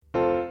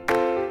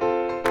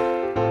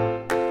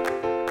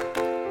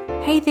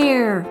Hey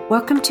there!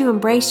 Welcome to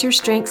Embrace Your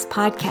Strengths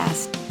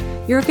podcast.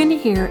 You're going to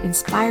hear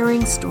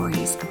inspiring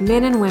stories of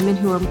men and women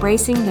who are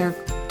embracing their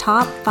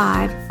top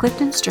 5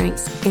 Clifton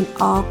strengths in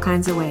all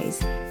kinds of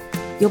ways.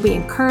 You'll be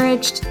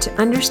encouraged to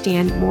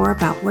understand more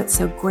about what's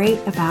so great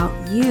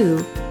about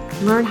you,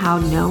 learn how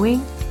knowing,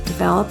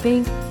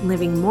 developing, and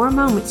living more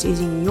moments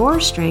using your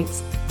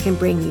strengths can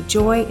bring you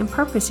joy and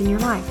purpose in your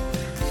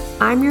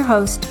life. I'm your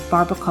host,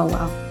 Barbara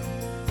Colwell.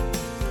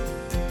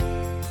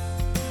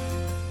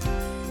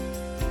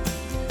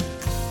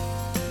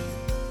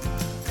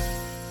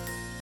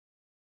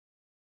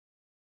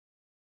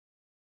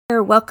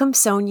 Welcome,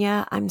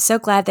 Sonia. I'm so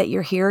glad that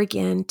you're here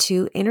again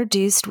to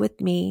introduce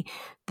with me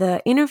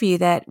the interview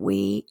that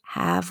we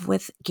have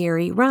with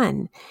Gary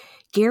Runn.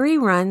 Gary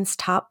Runn's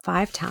top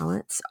 5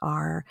 talents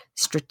are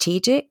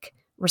strategic,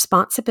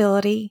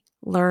 responsibility,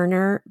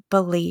 learner,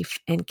 belief,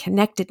 and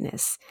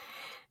connectedness.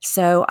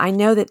 So I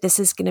know that this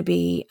is going to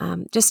be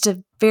just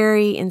a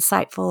very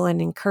insightful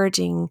and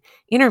encouraging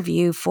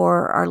interview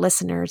for our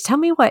listeners. Tell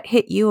me what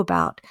hit you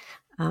about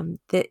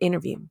the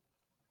interview.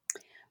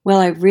 Well,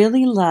 I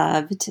really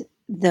loved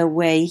the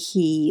way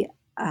he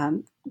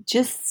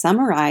just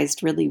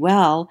summarized really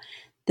well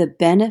the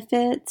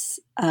benefits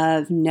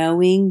of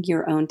knowing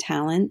your own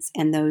talents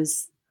and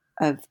those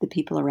of the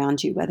people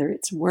around you, whether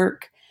it's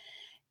work,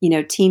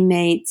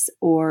 teammates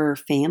or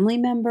family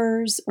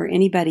members or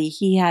anybody.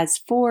 He has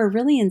 4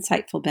 really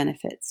insightful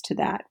benefits to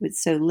that.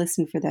 So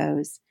listen for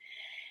those.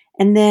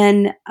 And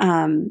then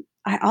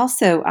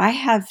I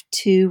have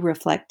 2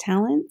 reflect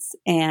talents,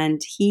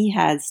 and he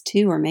has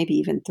 2 or maybe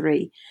even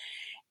 3.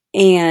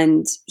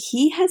 And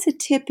he has a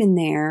tip in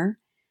there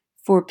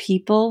for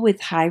people with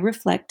high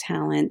reflect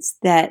talents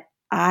that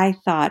I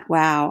thought,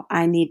 wow,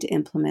 I need to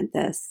implement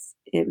this.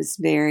 It was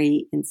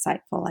very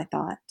insightful, I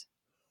thought.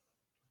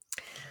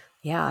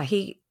 Yeah,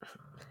 he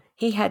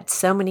had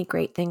so many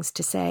great things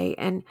to say,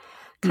 and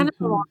kind of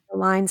along the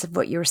lines of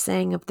what you were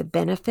saying of the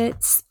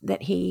benefits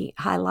that he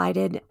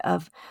highlighted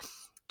of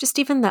just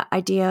even the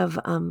idea of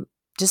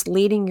just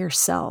leading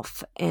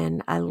yourself.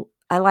 And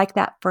I like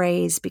that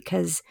phrase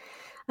because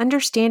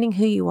understanding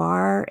who you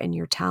are and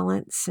your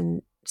talents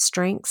and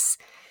strengths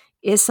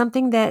is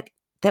something that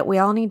we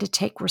all need to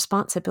take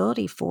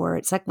responsibility for.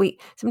 It's like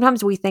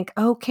sometimes we think,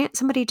 oh, can't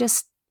somebody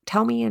just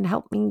tell me and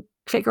help me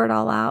figure it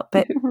all out?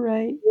 But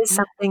right. It is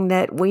something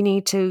that we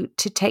need to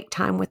take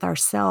time with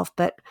ourselves,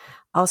 but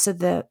also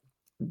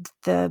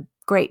the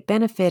great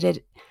benefit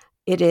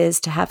it is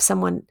to have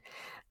someone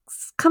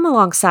come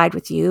alongside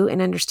with you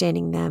in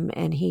understanding them.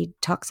 And he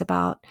talks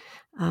about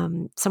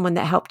someone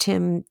that helped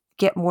him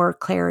get more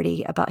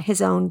clarity about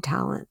his own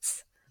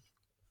talents.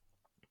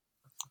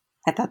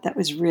 I thought that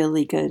was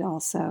really good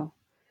also.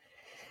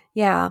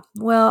 Yeah.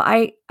 Well,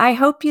 I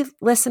hope you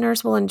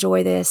listeners will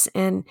enjoy this.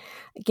 And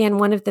again,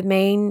 one of the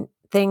main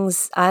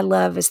things I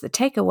love is the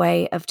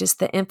takeaway of just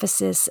the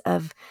emphasis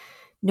of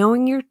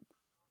knowing your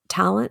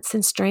talents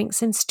and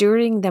strengths and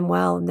stewarding them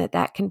well, and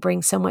that can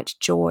bring so much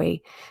joy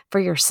for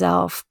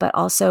yourself, but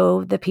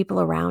also the people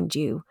around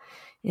you.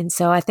 And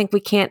so I think we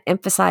can't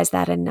emphasize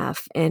that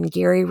enough. And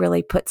Gary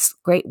really puts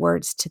great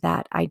words to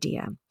that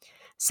idea.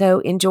 So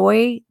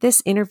enjoy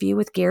this interview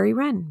with Gary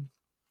Runn.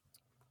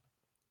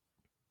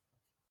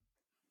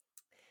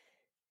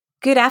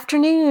 Good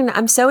afternoon.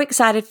 I'm so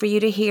excited for you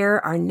to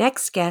hear our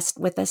next guest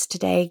with us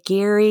today,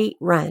 Gary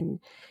Runn.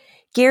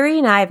 Gary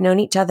and I have known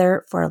each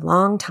other for a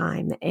long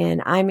time,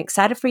 and I'm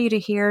excited for you to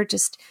hear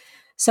just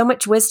so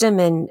much wisdom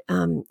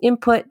and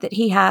input that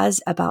he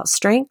has about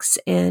strengths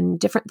and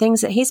different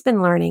things that he's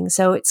been learning.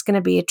 So it's going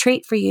to be a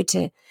treat for you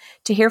to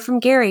hear from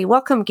Gary.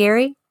 Welcome,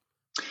 Gary.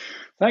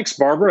 Thanks,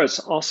 Barbara. It's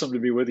awesome to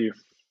be with you.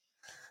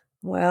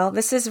 Well,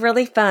 this is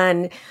really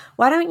fun.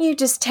 Why don't you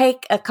just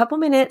take a couple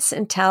minutes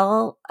and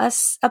tell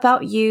us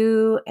about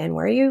you and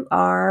where you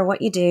are,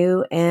 what you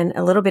do, and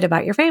a little bit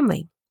about your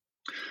family?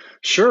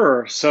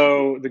 Sure.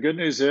 So the good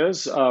news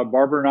is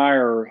Barbara and I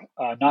are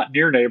not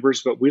near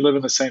neighbors, but we live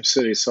in the same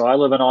city. So I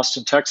live in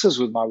Austin, Texas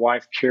with my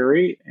wife,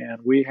 Carrie, and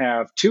we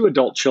have 2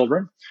 adult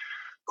children.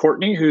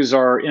 Courtney, who's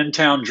our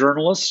in-town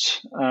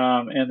journalist,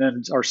 and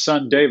then our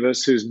son,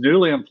 Davis, who's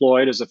newly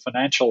employed as a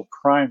financial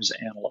crimes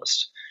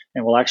analyst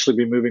and will actually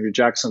be moving to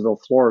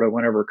Jacksonville, Florida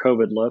whenever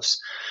COVID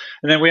lifts.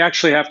 And then we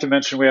actually have to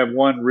mention we have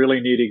one really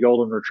needy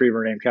golden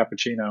retriever named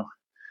Cappuccino.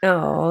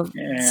 Oh,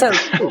 so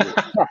cute.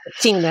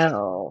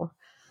 Cappuccino.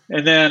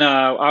 And then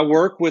I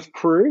work with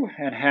Crew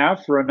and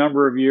have for a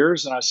number of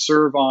years, and I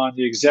serve on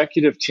the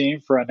executive team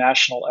for a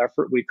national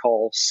effort we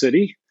call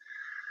City,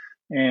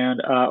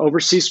 and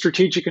oversee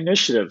strategic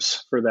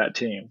initiatives for that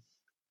team.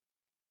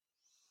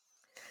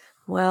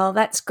 Well,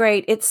 that's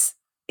great.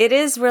 It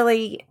is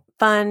really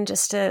fun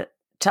just to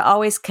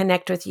always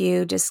connect with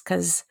you, just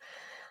because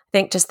I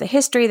think just the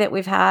history that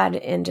we've had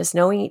and just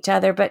knowing each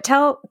other. But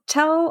tell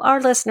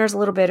our listeners a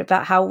little bit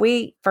about how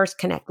we first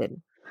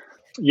connected.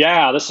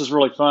 Yeah, this is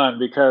really fun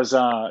because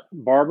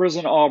Barbara's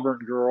an Auburn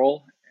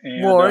girl,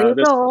 and War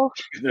Eagle.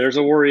 there's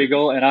a War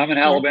Eagle, and I'm an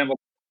Alabama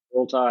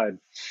Roll Tide.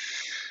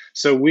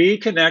 So we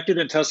connected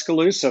in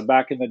Tuscaloosa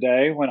back in the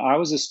day when I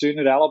was a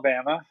student at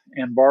Alabama,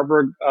 and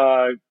Barbara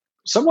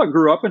somewhat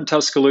grew up in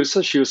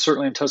Tuscaloosa. She was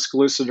certainly in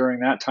Tuscaloosa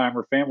during that time.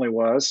 Her family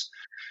was.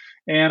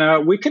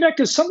 And we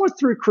connected somewhat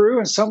through Cru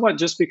and somewhat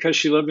just because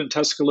she lived in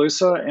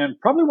Tuscaloosa. And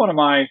probably one of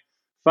my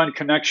fun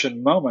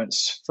connection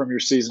moments from your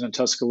season in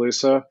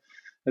Tuscaloosa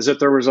is that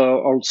there was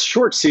a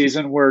short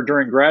season where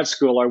during grad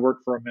school I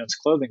worked for a men's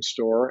clothing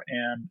store,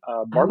 and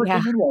Oh, yeah.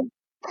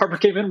 Barbara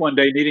came in one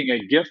day needing a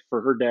gift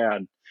for her dad,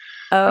 and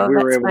Oh,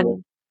 that's funny.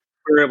 we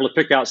were able to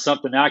pick out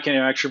something. Now I can't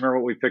even actually remember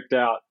what we picked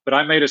out, but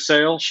I made a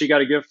sale. She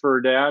got a gift for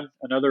her dad.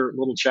 Another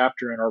little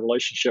chapter in our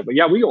relationship. But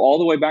yeah, we go all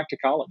the way back to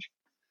college.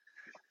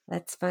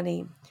 That's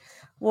funny.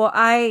 Well,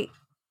 I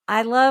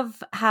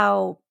love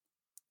how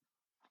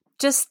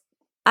just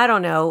I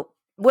don't know.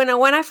 When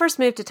I first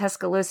moved to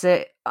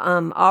Tuscaloosa,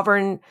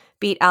 Auburn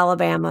beat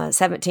Alabama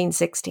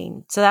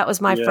 17-16. So that was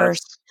my Yes,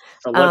 first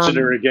a um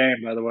legendary game,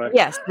 by the way.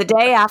 yes, the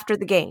day after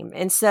the game.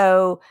 And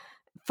so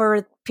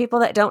for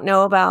people that don't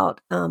know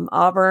about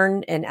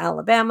Auburn and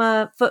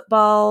Alabama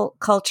football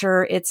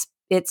culture, it's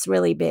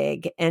really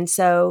big. And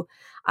so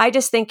I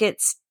just think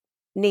it's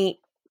neat.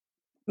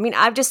 I mean,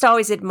 I've just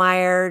always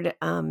admired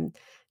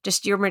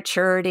just your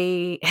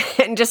maturity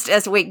and just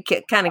as we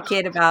kind of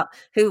kid about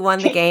who won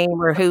the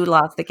game or who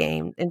lost the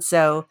game. And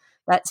so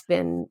that's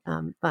been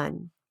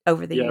fun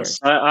over the Yes, years.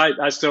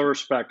 I still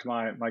respect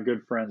my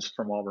good friends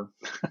from Auburn.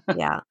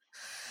 Yeah.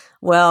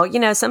 Well,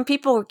 some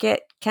people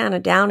get kind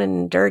of down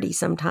and dirty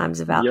sometimes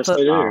about Yes, they do.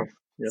 football.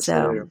 Yes, they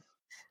So do.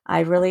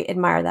 I really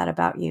admire that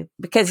about you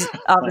because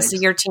obviously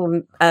Thanks. your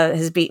team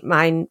has beat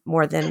mine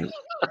more than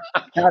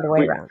the other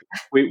way We around.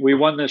 we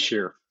won this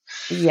year.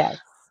 Yes.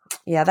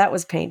 Yeah, that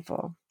was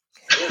painful.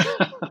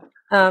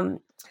 Um,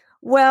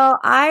 well,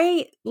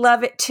 I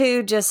love it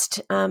too,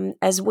 just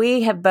as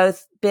we have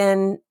both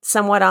been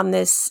somewhat on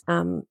this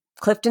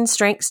Clifton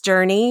Strengths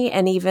journey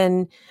and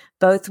even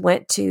both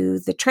went to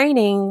the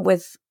training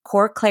with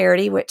Core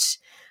Clarity, which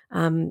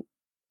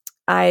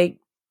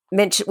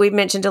we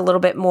mentioned a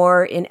little bit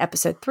more in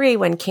episode 3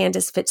 when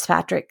Candace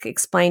Fitzpatrick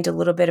explained a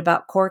little bit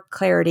about Core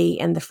Clarity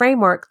and the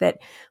framework that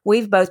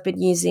we've both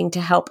been using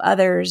to help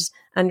others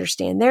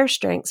understand their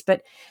strengths.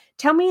 But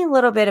tell me a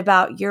little bit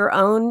about your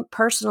own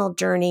personal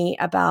journey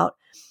about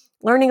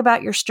learning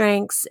about your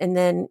strengths and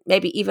then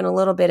maybe even a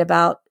little bit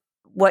about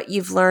what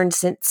you've learned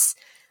since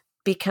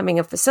becoming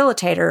a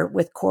facilitator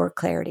with Core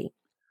Clarity.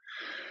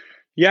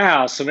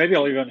 Yeah, so maybe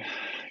I'll even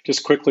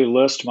just quickly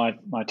list my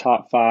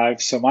top 5.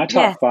 So my Yes,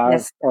 top 5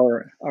 yes.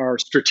 are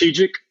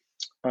strategic,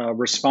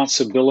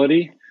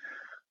 responsibility,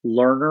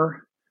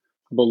 learner,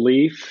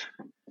 belief,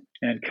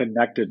 and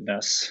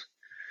connectedness.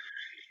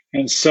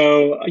 And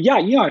so,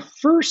 I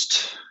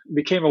first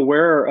became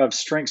aware of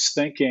strengths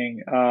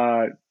thinking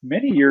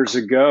many years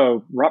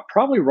ago,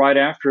 probably right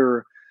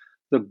after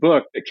the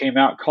book that came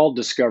out called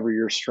Discover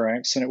Your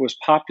Strengths, and it was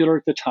popular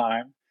at the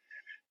time.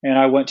 And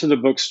I went to the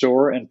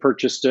bookstore and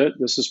purchased it.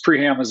 This is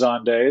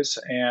pre-Amazon days,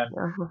 and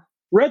Uh-huh.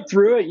 read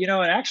through it. And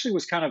actually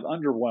was kind of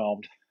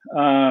underwhelmed.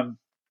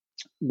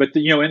 But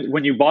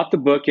when you bought the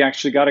book, you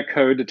actually got a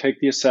code to take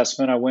the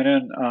assessment. I went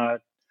in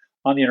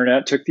on the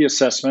internet, took the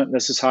assessment.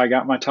 This is how I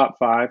got my top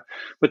 5.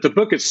 But the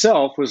book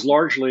itself was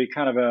largely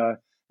kind of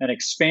an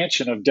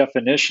expansion of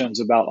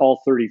definitions about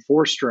all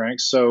 34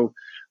 strengths. So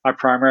I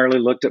primarily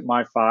looked at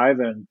my 5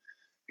 and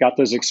got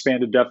those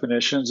expanded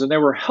definitions, and they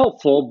were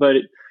helpful, but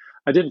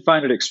I didn't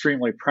find it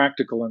extremely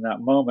practical in that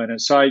moment.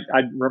 And so I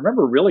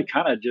remember really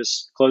kind of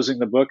just closing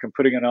the book and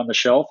putting it on the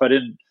shelf. I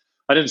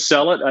didn't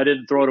sell it. I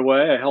didn't throw it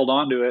away. I held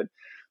on to it.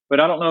 But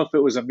I don't know if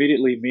it was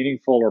immediately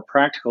meaningful or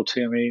practical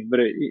to me, but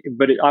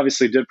it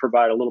obviously did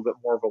provide a little bit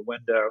more of a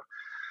window.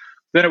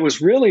 Then it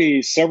was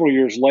really several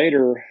years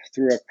later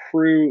through a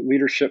Cru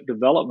leadership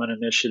development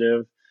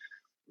initiative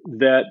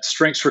that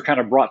strengths were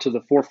kind of brought to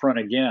the forefront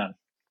again.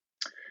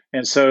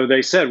 And so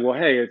they said, well,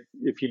 hey,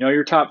 if you know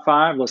your top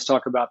 5, let's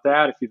talk about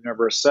that. If you've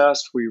never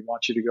assessed, we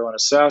want you to go and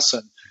assess.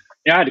 And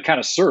I had to kind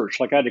of search,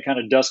 I had to kind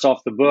of dust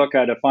off the book. I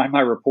had to find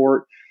my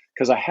report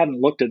because I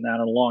hadn't looked at that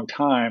in a long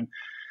time.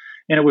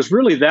 And it was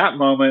really that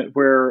moment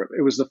where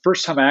it was the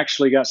first time I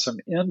actually got some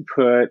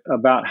input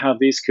about how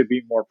these could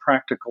be more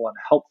practical and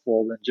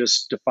helpful than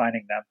just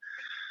defining them.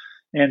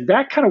 And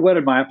that kind of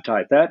whetted my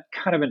appetite. That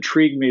kind of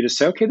intrigued me to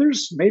say, okay,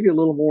 there's maybe a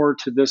little more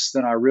to this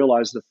than I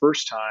realized the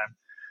first time.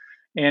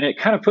 And it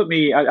kind of put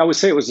me, I would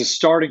say it was the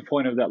starting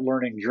point of that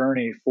learning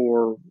journey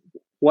for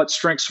what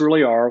strengths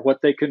really are,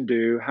 what they can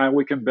do, how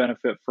we can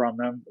benefit from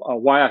them,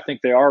 why I think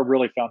they are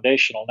really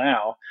foundational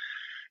now.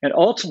 And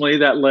ultimately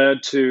that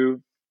led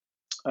to,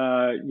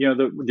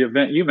 the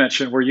event you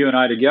mentioned where you and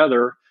I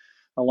together,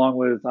 along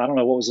with, I don't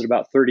know, what was it,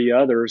 about 30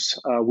 others,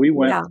 we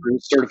went through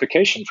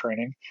certification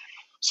training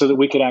so that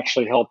we could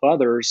actually help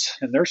others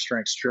in their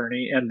strengths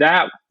journey. And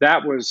that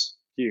was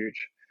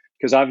huge.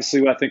 Because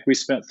obviously, I think we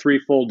spent 3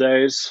 full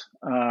days.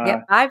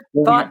 Yep, I've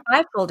bought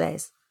 5 full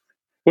days.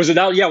 Was it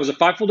out? Yeah, was it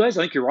 5 full days?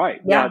 I think you're right.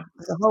 Yeah, it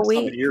was a whole so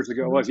week. many years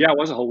ago it was. Yeah, it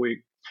was a whole week.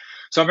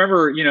 So I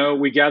remember,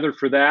 we gathered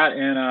for that,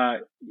 and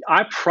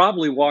I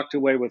probably walked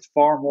away with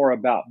far more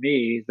about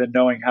me than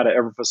knowing how to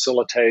ever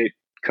facilitate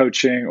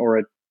coaching or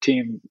a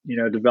team,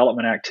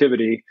 development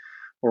activity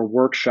or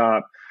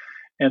workshop.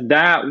 And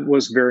that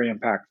was very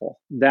impactful.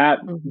 That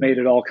made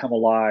it all come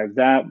alive.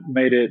 That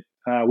made it,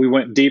 we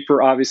went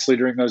deeper, obviously,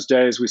 during those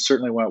days. We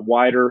certainly went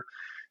wider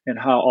in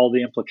how all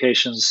the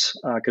implications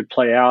could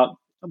play out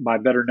by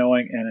better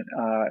knowing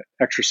and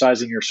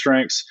exercising your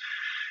strengths.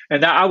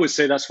 And that, I would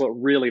say, that's what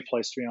really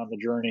placed me on the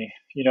journey,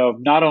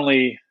 not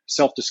only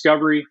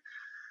self-discovery,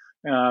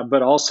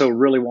 but also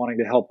really wanting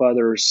to help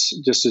others,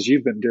 just as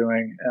you've been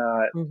doing,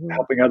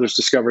 helping others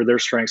discover their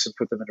strengths and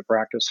put them into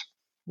practice.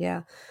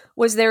 Yeah.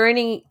 Was there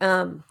any,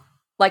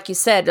 like you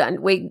said,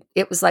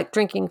 it was like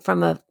drinking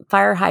from a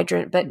fire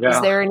hydrant, but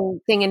was there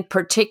anything in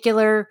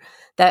particular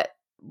that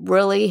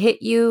really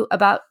hit you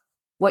about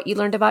what you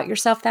learned about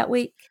yourself that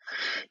week?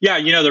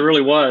 Yeah, there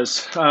really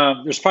was.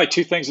 There's probably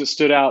two things that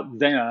stood out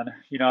then.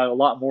 A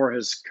lot more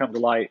has come to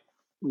light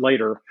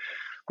later.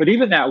 But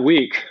even that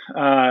week,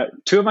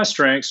 two of my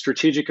strengths,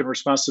 strategic and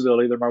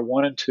responsibility, they're my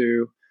 1 and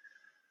 2,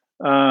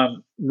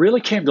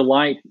 really came to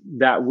light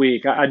that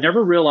week. I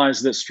never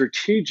realized that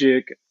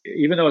strategic,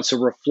 even though it's a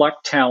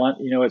reflect talent,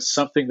 it's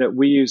something that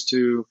we use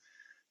to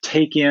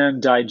take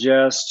in,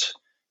 digest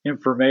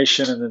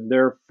information, and then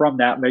there from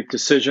that make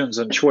decisions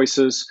and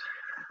choices.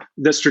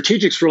 The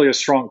strategic's really a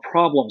strong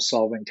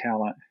problem-solving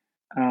talent.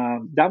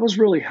 That was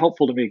really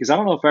helpful to me because I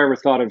don't know if I ever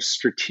thought of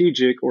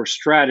strategic or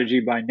strategy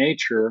by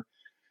nature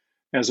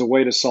as a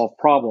way to solve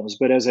problems,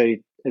 but as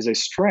a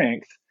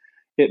strength,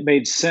 it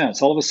made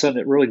sense. All of a sudden,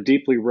 it really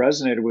deeply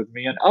resonated with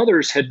me, and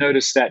others had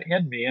noticed that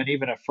in me and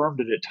even affirmed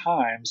it at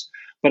times,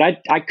 but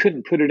I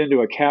couldn't put it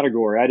into a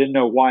category. I didn't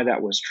know why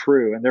that was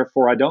true, and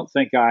therefore, I don't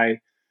think I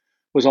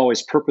was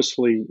always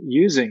purposefully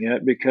using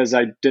it because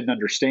I didn't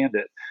understand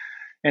it.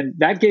 And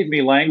that gave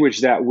me language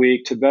that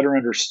week to better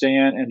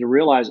understand and to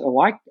realize,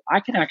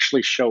 I can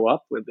actually show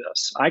up with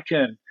this. I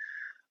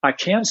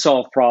can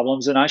solve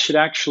problems, and I should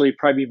actually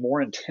probably be more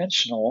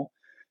intentional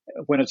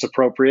when it's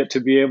appropriate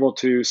to be able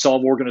to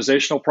solve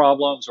organizational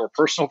problems or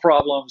personal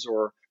problems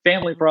or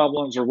family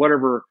problems or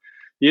whatever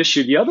the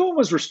issue. The other one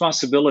was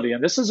responsibility.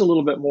 And this is a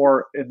little bit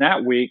more in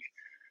that week,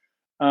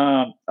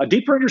 a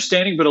deeper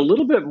understanding, but a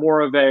little bit more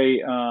of a,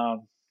 how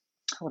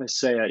would I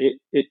say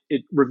it?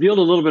 It revealed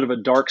a little bit of a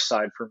dark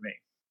side for me.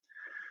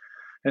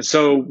 And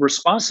so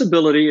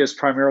responsibility is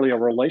primarily a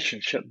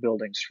relationship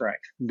building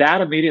strength.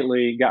 That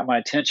immediately got my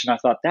attention. I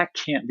thought that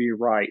can't be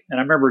right. And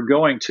I remember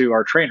going to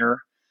our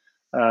trainer,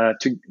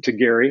 to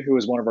Gary, who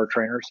was one of our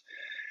trainers.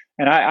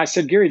 And I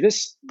said, Gary,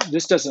 this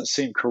doesn't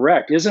seem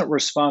correct. Isn't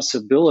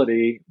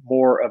responsibility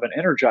more of an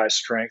energized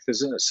strength?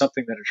 Isn't it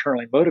something that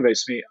internally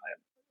motivates me?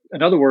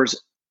 In other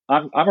words,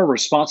 I'm a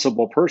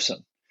responsible person.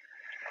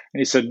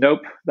 And he said,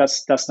 nope,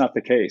 that's not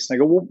the case. And I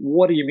go, well,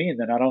 what do you mean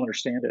then? I don't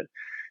understand it.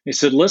 He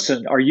said,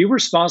 listen, are you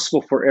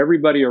responsible for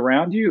everybody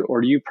around you,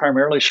 or do you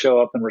primarily show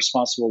up in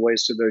responsible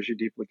ways to those you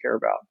deeply care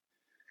about?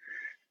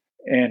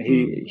 And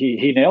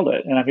he nailed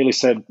it. And I immediately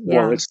said,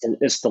 well,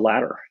 it's the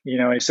latter.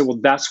 And he said, well,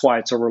 that's why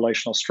it's a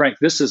relational strength.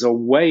 This is a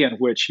way in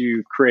which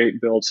you create,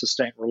 build,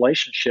 sustain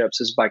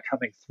relationships, is by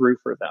coming through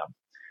for them.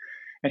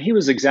 And he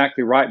was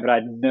exactly right, but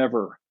I'd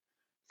never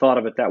thought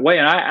of it that way.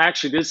 And I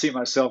actually did see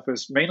myself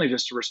as mainly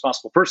just a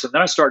responsible person.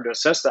 Then I started to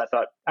assess that. I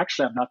thought,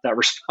 actually, I'm not that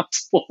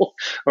responsible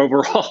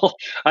overall.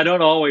 I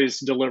don't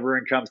always deliver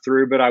and come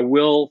through, but I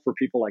will for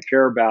people I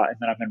care about and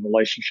that I'm in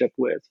relationship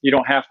with. You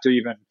don't have to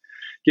even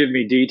give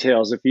me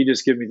details. If you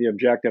just give me the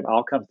objective,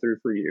 I'll come through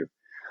for you.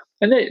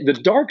 And the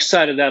dark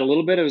side of that a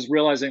little bit is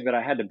realizing that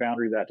I had to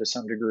boundary that to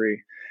some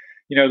degree.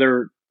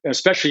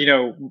 Especially,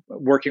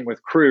 working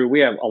with crew, we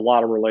have a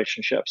lot of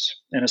relationships,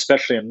 and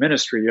especially in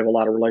ministry, you have a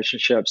lot of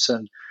relationships,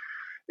 and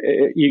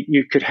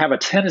you could have a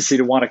tendency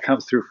to want to come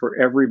through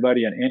for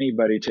everybody and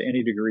anybody to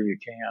any degree you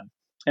can.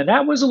 And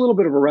that was a little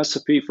bit of a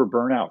recipe for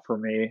burnout for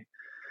me,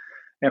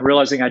 and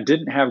realizing I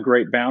didn't have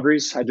great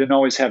boundaries. I didn't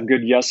always have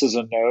good yeses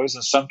and nos.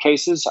 In some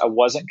cases, I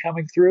wasn't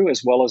coming through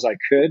as well as I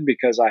could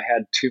because I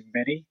had too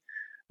many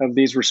of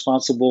these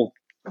responsible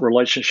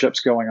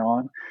relationships going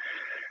on.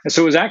 And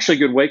so it was actually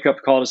a good wake-up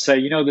call to say,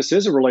 this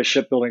is a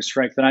relationship building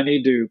strength, and I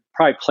need to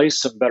probably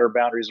place some better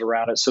boundaries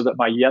around it so that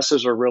my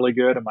yeses are really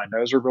good and my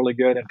nos are really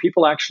good, and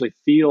people actually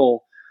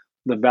feel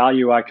the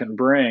value I can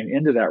bring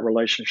into that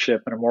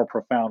relationship in a more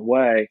profound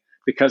way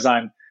because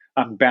I'm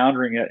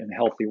boundarying it in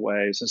healthy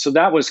ways. And so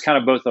that was kind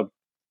of both a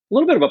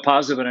little bit of a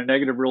positive and a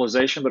negative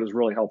realization, but it was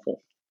really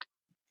helpful.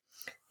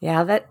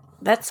 Yeah,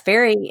 that's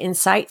very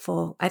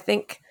insightful. I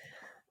think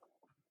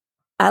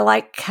I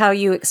like how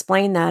you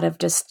explain that, of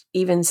just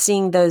even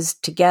seeing those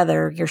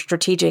together, your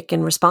strategic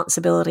and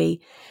responsibility,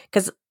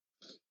 because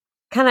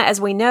kind of as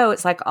we know,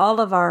 it's like all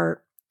of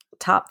our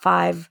top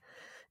 5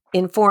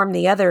 inform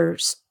the other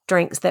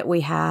strengths that we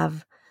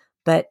have.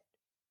 But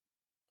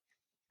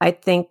I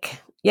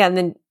think, and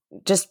then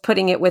just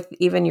putting it with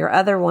even your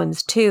other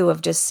ones too,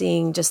 of just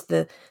seeing just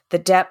the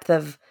depth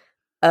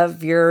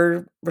of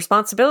your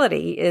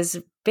responsibility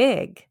is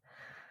big.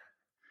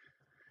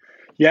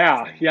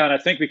 Yeah, and I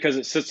think because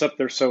it sits up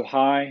there so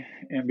high,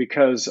 and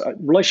because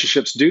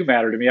relationships do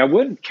matter to me, I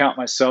wouldn't count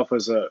myself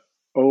as I'm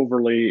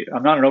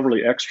not an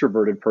overly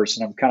extroverted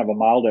person. I'm kind of a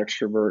mild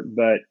extrovert,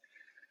 but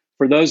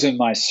for those in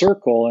my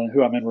circle and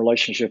who I'm in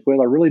relationship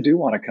with, I really do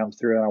want to come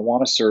through and I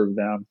want to serve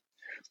them.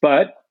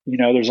 But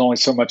there's only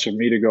so much of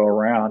me to go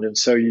around, and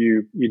so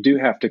you do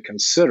have to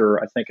consider,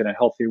 I think, in a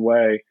healthy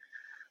way,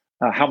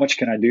 how much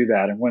can I do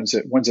that, and when's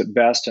it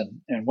best,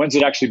 and when's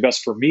it actually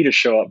best for me to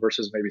show up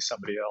versus maybe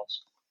somebody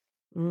else.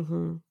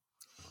 Mm-hmm.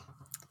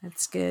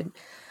 That's good.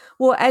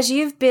 Well, as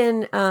you've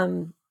been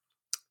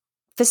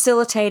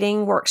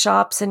facilitating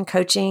workshops and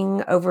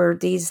coaching over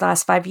these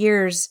last 5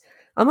 years,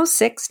 almost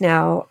 6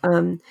 now,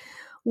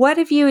 what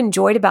have you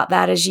enjoyed about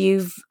that as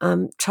you've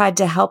tried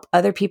to help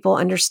other people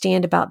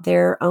understand about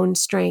their own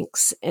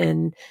strengths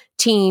and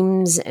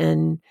teams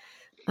and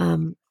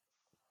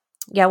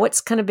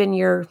what's kind of been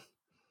your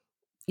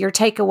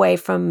takeaway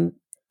from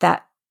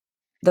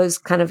those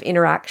kind of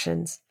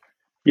interactions?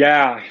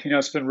 Yeah,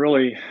 it's been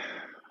really,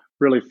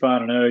 really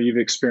fun. And I know you've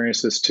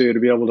experienced this too,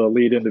 to be able to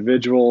lead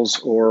individuals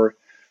or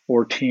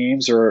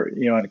teams, or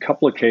in a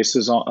couple of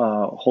cases,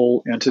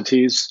 whole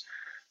entities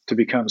to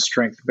become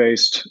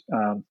strength-based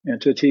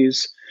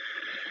entities.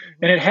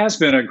 And it has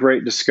been a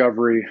great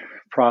discovery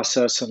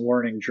process and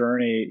learning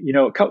journey.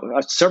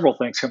 Several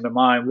things come to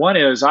mind. One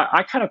is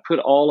I kind of put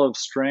all of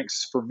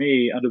strengths for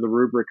me under the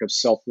rubric of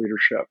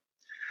self-leadership.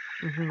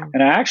 Mm-hmm.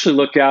 And I actually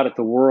look out at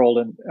the world,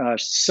 and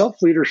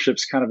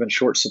self-leadership's kind of in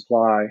short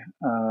supply.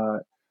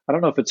 I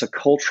don't know if it's a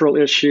cultural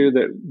issue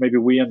that maybe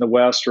we in the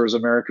West or as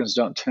Americans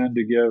don't tend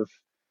to give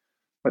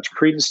much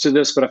credence to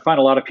this, but I find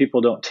a lot of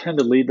people don't tend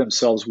to lead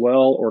themselves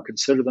well or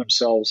consider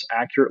themselves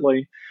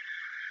accurately.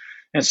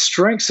 And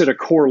strengths at a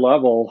core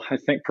level, I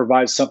think,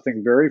 provides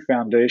something very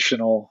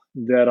foundational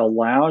that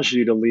allows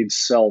you to lead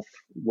self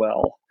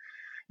well.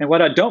 And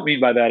what I don't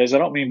mean by that is I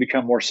don't mean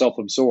become more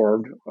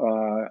self-absorbed.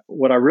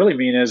 What I really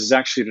mean is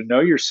actually to know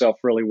yourself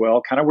really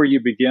well, kind of where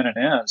you begin and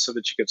end, so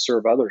that you can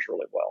serve others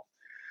really well.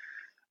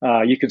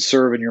 You can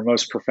serve in your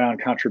most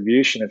profound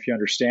contribution if you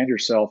understand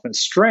yourself. And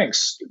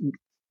strengths,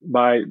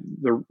 by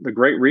the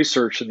great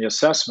research and the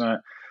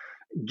assessment,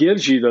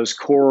 gives you those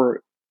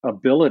core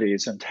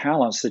abilities and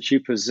talents that you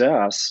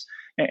possess,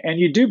 and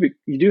you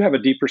do have a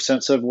deeper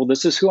sense of, well,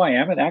 this is who I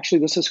am, and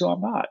actually this is who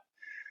I'm not.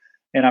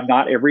 And I'm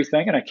not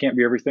everything, and I can't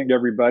be everything to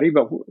everybody,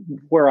 but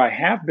where I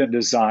have been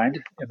designed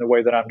in the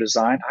way that I'm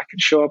designed, I can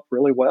show up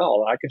really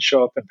well. I can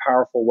show up in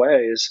powerful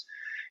ways.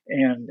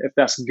 And if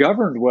that's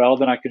governed well,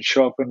 then I can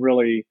show up in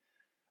really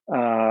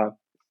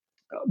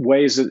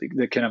ways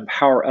that can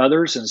empower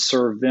others and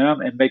serve them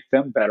and make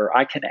them better.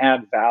 I can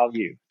add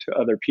value to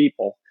other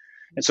people.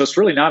 And so it's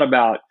really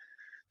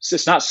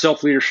it's not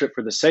self-leadership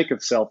for the sake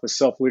of self, it's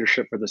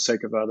self-leadership for the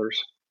sake of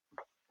others.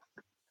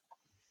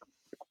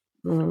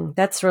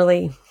 That's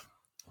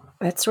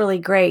really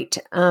great.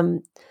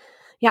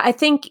 I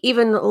think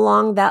even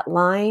along that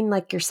line,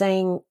 like you're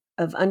saying,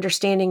 of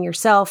understanding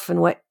yourself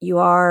and what you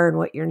are and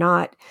what you're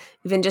not,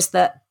 even just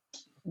the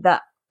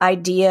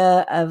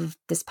idea of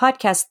this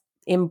podcast,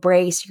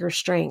 embrace your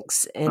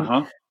strengths.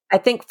 And I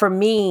think for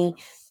me,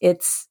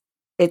 it's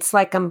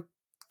like I'm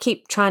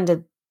keep trying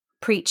to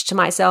preach to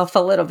myself a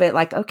little bit,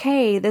 like,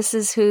 okay, this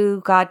is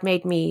who God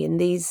made me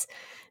in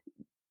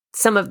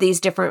some of these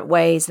different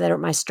ways that are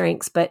my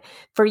strengths. But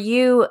for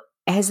you,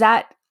 has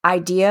that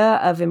idea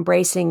of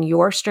embracing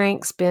your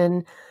strengths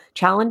been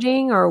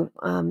challenging or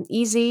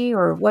easy,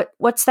 or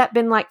what's that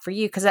been like for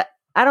you? Because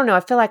I don't know,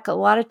 I feel like a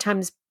lot of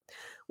times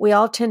we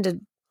all tend to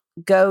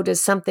go to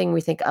something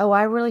we think, oh,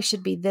 I really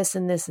should be this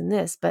and this and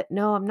this, but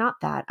no, I'm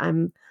not that.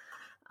 I'm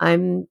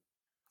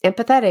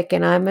empathetic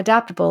and I'm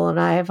adaptable and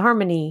I have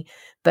harmony.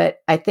 But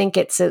I think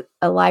it's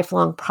a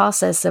lifelong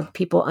process of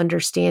people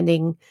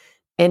understanding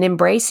and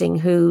embracing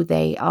who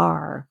they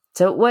are.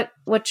 So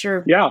what's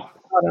your thought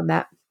on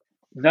that?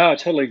 No, I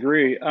totally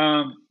agree.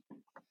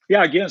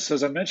 Again, so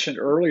as I mentioned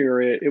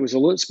earlier,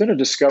 it's been a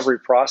discovery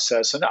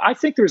process. And I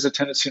think there's a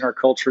tendency in our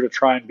culture to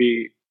try and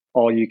be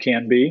all you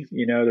can be.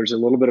 There's a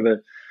little bit of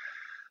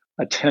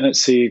a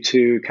tendency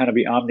to kind of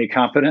be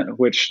omnicompetent,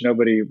 which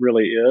nobody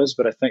really is.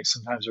 But I think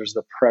sometimes there's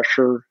the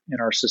pressure in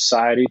our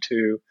society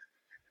to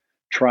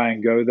try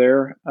and go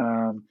there.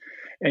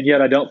 And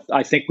yet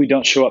I think we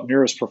don't show up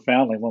near as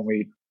profoundly when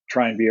we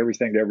try and be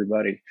everything to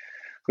everybody.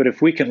 But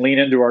if we can lean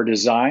into our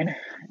design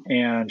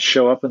and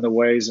show up in the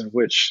ways in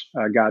which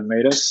God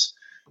made us,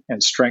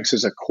 and strengths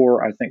is a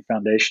core, I think,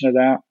 foundation of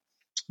that,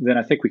 then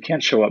I think we can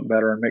show up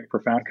better and make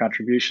profound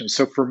contributions.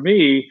 So for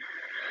me,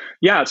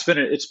 it's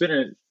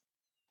been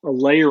a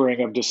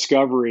layering of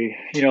discovery.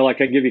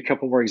 Like I give you a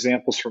couple more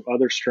examples from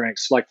other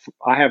strengths. Like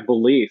I have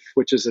belief,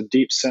 which is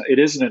it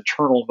is an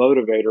internal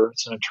motivator.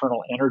 It's an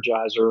internal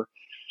energizer,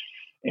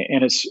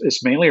 and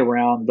it's mainly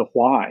around the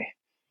why.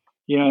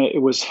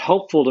 It was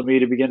helpful to me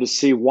to begin to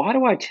see, why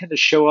do I tend to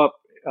show up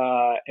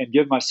and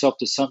give myself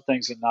to some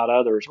things and not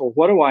others? Or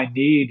what do I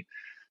need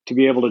to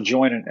be able to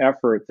join an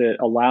effort that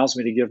allows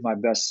me to give my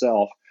best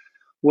self?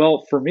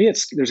 Well, for me,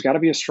 there's got to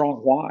be a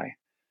strong why.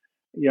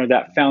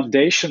 that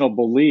foundational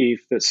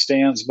belief that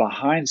stands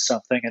behind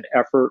something, an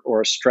effort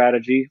or a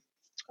strategy,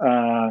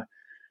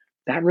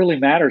 that really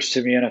matters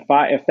to me. And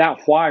if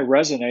that why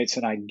resonates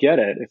and I get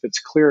it, if it's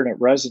clear and it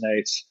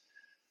resonates,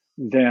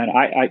 then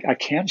I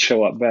can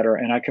show up better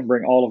and I can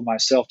bring all of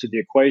myself to the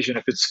equation.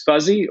 If it's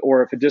fuzzy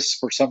or if it just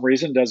for some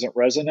reason doesn't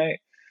resonate,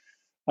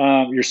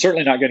 you're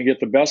certainly not going to get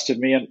the best of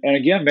me. And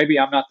again, maybe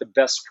I'm not the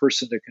best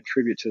person to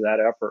contribute to that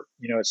effort.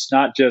 It's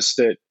not just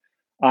that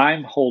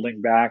I'm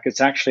holding back.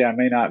 It's actually I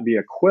may not be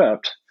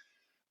equipped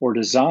or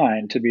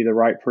designed to be the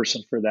right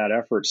person for that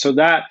effort. So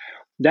that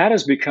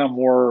has become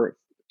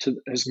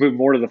has moved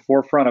more to the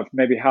forefront of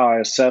maybe how I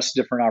assess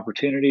different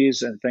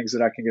opportunities and things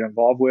that I can get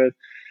involved with.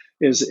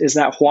 Is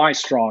that why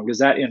strong? Does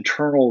that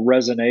internal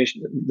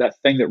resonation, that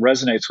thing that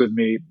resonates with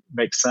me,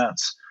 make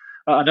sense?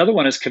 Another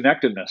one is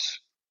connectedness.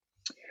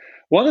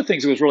 One of the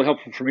things that was really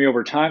helpful for me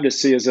over time to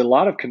see is that a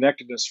lot of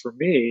connectedness for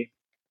me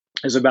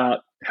is about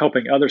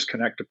helping others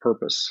connect to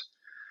purpose.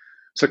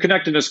 So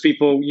connectedness,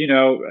 people,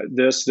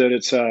 that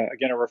it's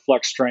again, it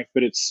reflects strength,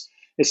 but it's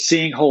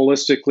seeing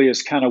holistically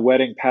as kind of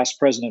wedding past,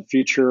 present, and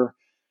future.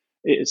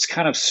 It's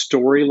kind of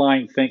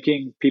storyline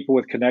thinking. People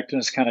with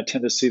connectedness kind of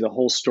tend to see the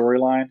whole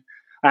storyline.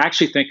 I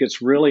actually think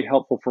it's really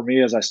helpful for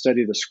me as I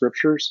study the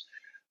scriptures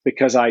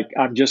because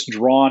I'm just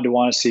drawn to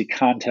want to see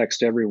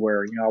context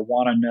everywhere. I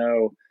want to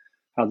know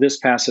how this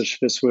passage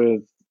fits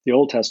with the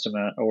Old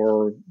Testament,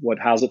 or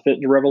how's it fit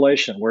into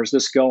Revelation? Where's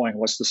this going?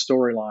 What's the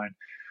storyline?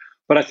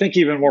 But I think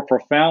even more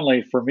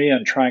profoundly for me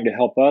in trying to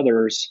help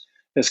others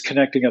is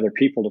connecting other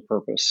people to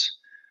purpose.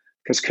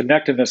 Because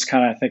connectedness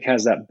kind of, I think,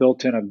 has that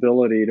built-in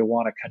ability to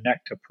want to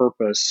connect to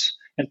purpose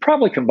and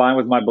probably combined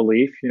with my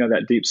belief,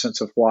 that deep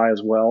sense of why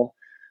as well.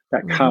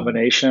 That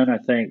combination, I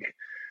think,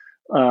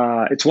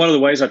 it's one of the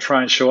ways I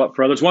try and show up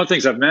for others. One of the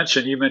things I've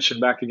mentioned, you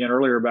mentioned back again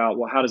earlier about,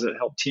 well, how does it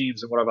help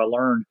teams and what have I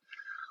learned?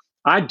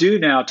 I do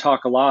now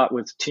talk a lot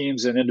with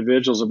teams and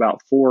individuals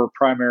about 4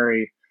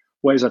 primary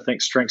ways I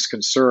think strengths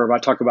can serve. I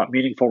talk about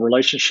meaningful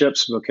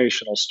relationships,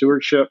 vocational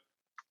stewardship,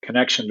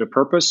 connection to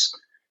purpose,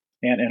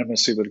 and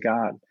intimacy with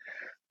God.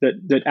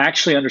 That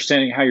actually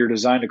understanding how you're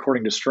designed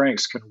according to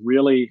strengths can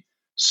really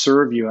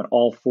serve you in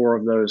all 4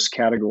 of those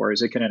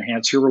categories. It can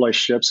enhance your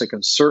relationships. It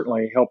can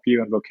certainly help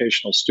you in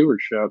vocational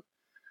stewardship.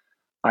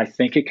 I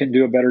think it can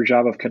do a better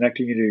job of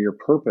connecting you to your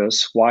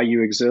purpose, why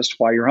you exist,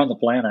 why you're on the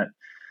planet.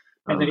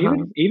 And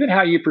then even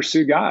how you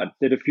pursue God,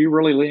 that if you're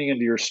really leaning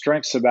into your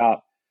strengths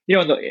about,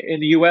 in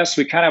the U.S.,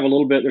 we kind of have a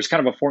little bit, there's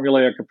kind of a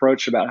formulaic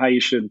approach about how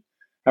you should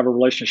have a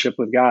relationship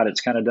with God.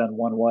 It's kind of done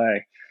one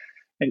way.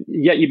 And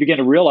yet you begin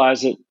to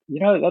realize that,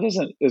 that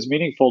isn't as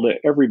meaningful to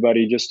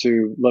everybody just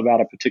to live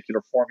out a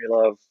particular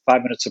formula of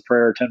 5 minutes of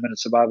prayer, 10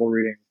 minutes of Bible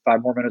reading,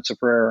 5 more minutes of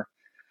prayer,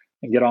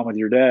 and get on with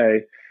your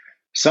day.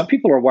 Some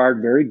people are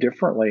wired very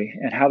differently,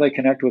 and how they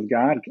connect with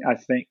God, I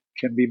think,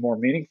 can be more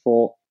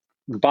meaningful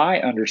by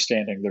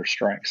understanding their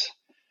strengths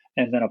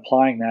and then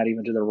applying that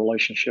even to their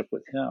relationship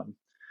with Him.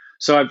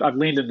 So I've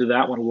leaned into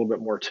that one a little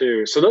bit more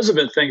too. So those have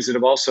been things that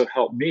have also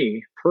helped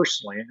me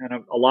personally.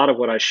 And a lot of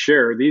what I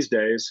share these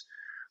days,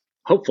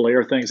 hopefully,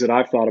 are things that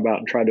I've thought about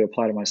and tried to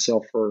apply to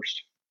myself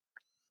first.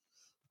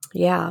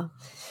 Yeah.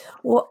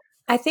 Well,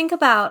 I think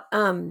about,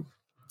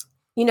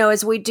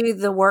 as we do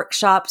the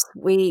workshops,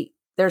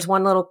 there's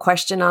one little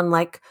question on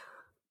like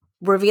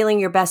revealing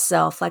your best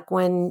self, like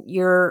when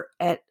you're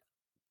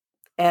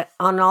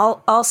on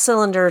all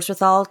cylinders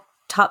with all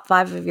top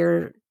 5 of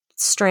your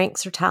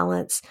strengths or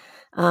talents.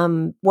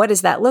 What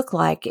does that look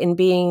like in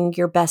being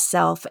your best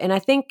self? And I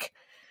think,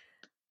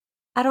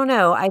 I don't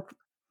know,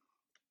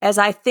 as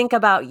I think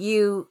about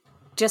you,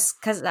 just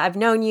because I've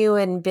known you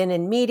and been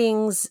in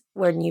meetings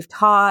when you've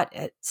taught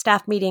at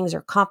staff meetings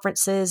or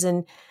conferences,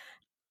 and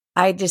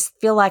I just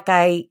feel like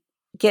I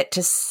get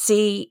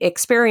to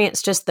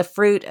experience just the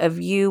fruit of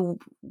you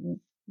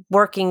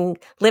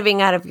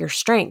living out of your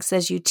strengths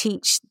as you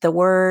teach the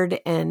word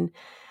and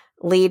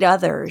lead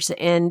others.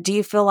 And do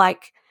you feel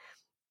like,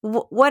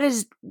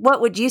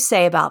 what would you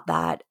say about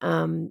that?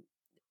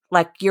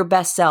 Like your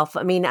best self?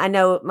 I mean, I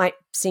know it might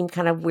seem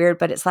kind of weird,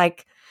 but it's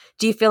like,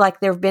 do you feel like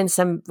there have been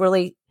some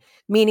really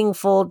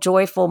meaningful,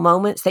 joyful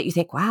moments that you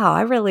think, wow,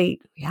 I'm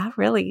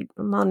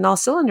on all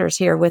cylinders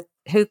here with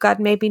who God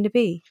made me to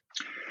be?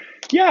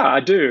 Yeah, I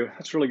do.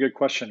 That's a really good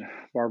question,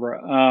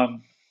 Barbara.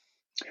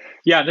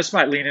 Yeah, this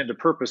might lean into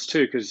purpose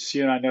too, because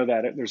you and I know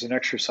that there's an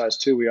exercise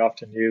too we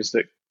often use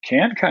that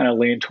can kind of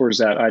lean towards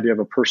that idea of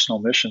a personal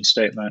mission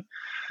statement.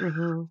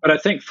 Mm-hmm. But I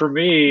think for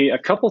me, a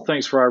couple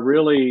things where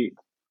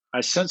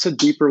I sense a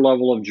deeper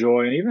level of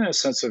joy and even a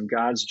sense of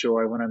God's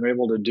joy when I'm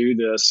able to do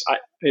this.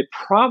 It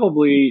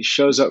probably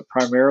shows up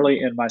primarily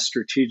in my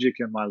strategic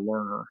and my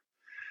learner.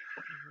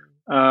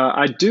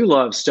 I do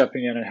love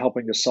stepping in and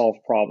helping to solve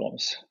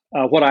problems.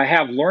 What I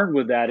have learned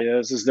with that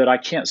is that I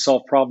can't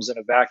solve problems in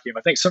a vacuum.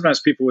 I think sometimes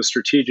people with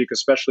strategic,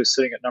 especially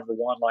sitting at number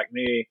 1 like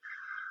me,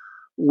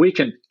 we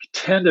can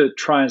tend to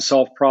try and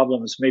solve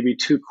problems maybe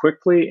too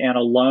quickly and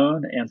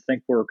alone and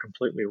think we're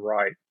completely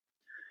right.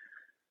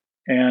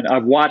 And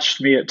I've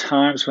watched me at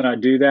times when I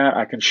do that,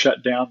 I can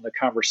shut down the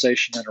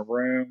conversation in a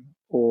room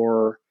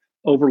or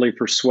overly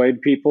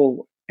persuade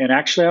people. And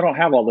actually, I don't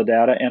have all the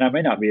data, and I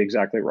may not be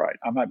exactly right.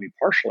 I might be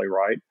partially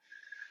right.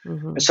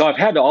 And so I've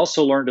had to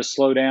also learn to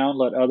slow down,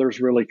 let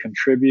others really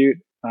contribute,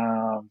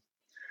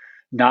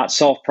 not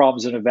solve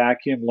problems in a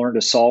vacuum, learn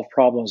to solve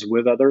problems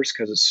with others,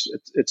 because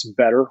it's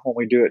better when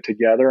we do it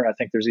together. And I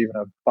think there's even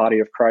a body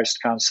of Christ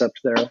concept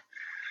there.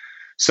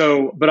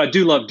 So, but I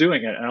do love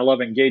doing it, and I love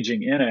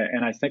engaging in it,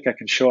 and I think I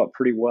can show up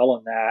pretty well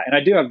in that. And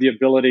I do have the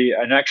ability,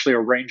 and actually a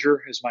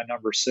ranger is my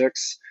number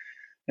 6.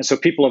 And so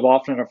people have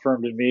often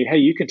affirmed to me, hey,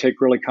 you can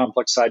take really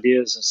complex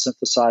ideas and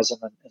synthesize them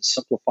and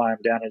simplify them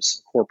down into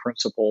some core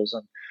principles.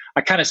 And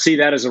I kind of see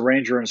that as a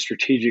ranger and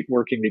strategic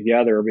working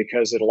together,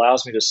 because it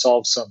allows me to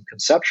solve some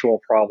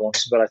conceptual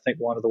problems. But I think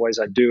one of the ways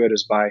I do it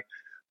is by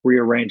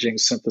rearranging,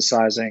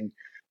 synthesizing,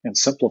 and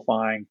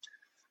simplifying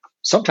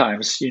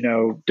sometimes,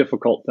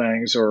 difficult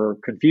things or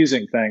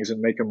confusing things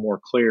and make them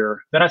more clear.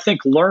 Then I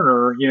think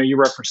learner, you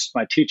referenced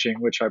my teaching,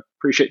 which I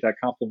appreciate that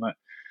compliment.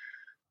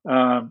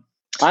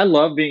 I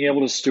love being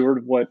able to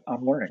steward what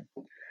I'm learning.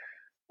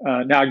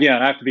 Now,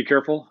 again, I have to be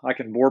careful. I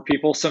can bore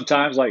people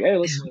sometimes, like, hey,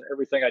 listen to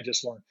everything I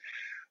just learned.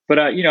 But,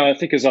 I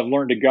think as I've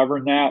learned to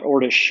govern that, or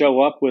to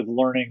show up with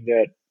learning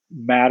that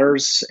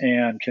matters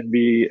and can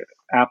be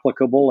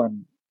applicable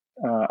and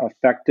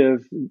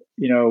effective,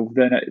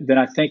 then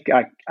I think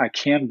I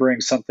can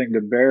bring something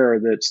to bear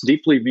that's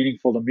deeply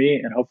meaningful to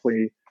me and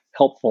hopefully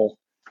helpful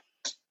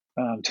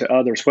to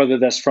others, whether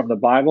that's from the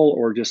Bible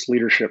or just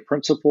leadership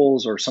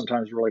principles, or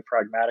sometimes really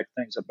pragmatic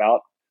things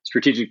about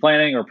strategic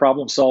planning or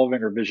problem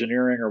solving or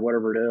visioneering or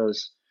whatever it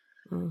is.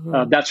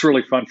 That's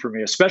really fun for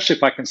me, especially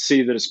if I can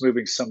see that it's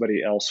moving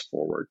somebody else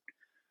forward.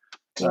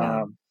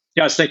 I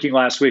was thinking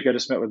last week, I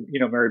just met with,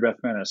 Mary Beth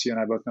Menace. You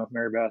and I both know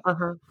Mary Beth.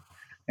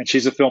 And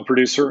she's a film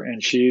producer,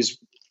 and she's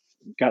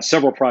got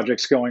several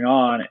projects going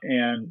on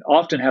and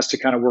often has to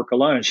kind of work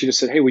alone. And she just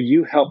said, hey, will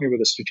you help me with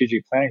a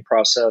strategic planning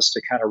process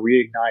to kind of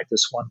reignite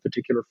this one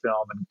particular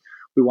film? And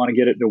we want to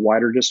get it into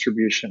wider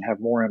distribution, have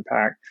more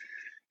impact.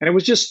 And it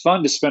was just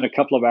fun to spend a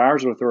couple of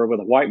hours with her with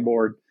a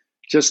whiteboard,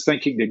 just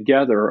thinking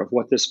together of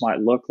what this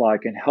might look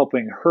like and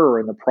helping her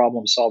in the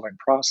problem solving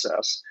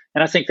process.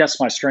 And I think that's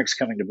my strengths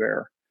coming to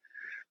bear.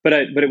 But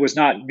it was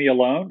not me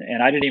alone,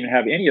 and I didn't even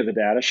have any of the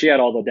data. She had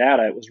all the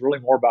data. It was really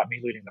more about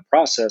me leading the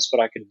process, but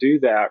I could do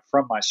that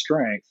from my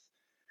strength.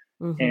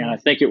 And I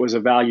think it was a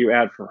value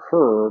add for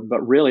her,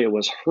 but really it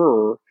was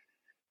her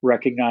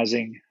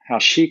recognizing how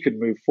she could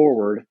move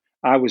forward.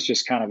 I was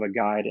just kind of a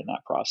guide in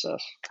that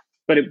process.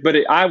 But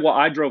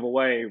I drove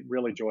away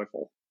really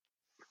joyful.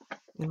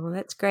 Well,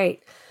 that's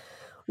great.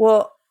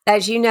 Well,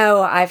 as you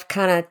know, I've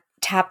kind of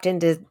tapped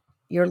into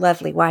your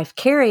lovely wife,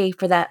 Carrie,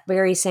 for that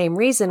very same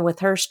reason, with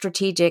her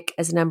strategic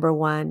as number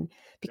 1,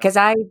 because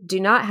I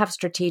do not have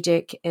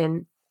strategic.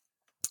 And,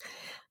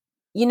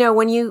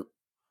 when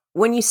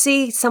you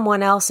see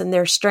someone else and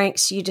their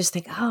strengths, you just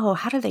think, oh,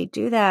 how do they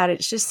do that?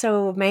 It's just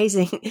so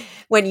amazing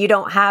when you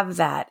don't have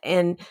that.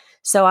 And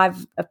so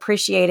I've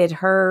appreciated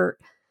her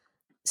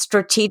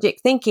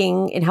strategic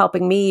thinking in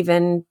helping me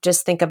even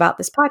just think about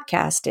this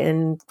podcast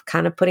and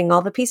kind of putting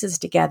all the pieces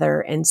together.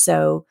 And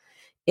so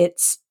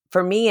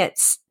for me,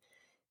 it's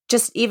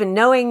just even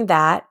knowing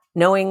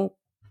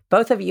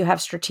both of you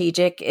have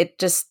strategic,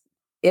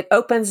 it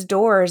opens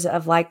doors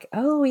of like,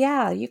 oh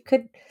yeah, you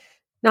could,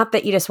 not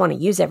that you just want to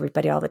use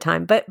everybody all the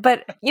time, but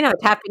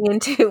tapping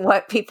into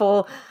what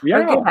people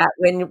are good at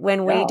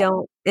when we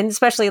don't, and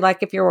especially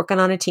like if you're working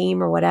on a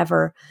team or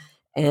whatever.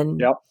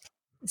 And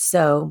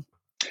so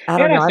I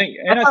don't know. I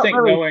think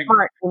really knowing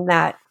smart in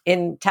that,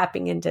 in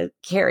tapping into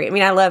Carrie. I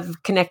mean, I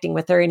love connecting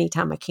with her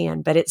anytime I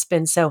can, but it's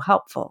been so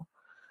helpful.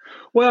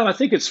 Well, I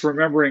think it's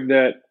remembering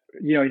that,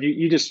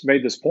 you just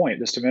made this point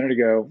just a minute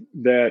ago,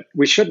 that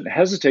we shouldn't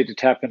hesitate to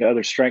tap into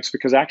other strengths,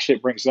 because actually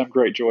it brings them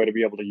great joy to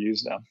be able to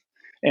use them.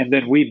 And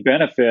then we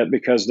benefit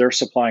because they're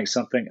supplying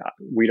something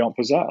we don't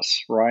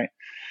possess, right?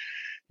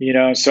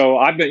 So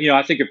I've been,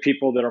 I think of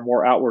people that are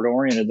more outward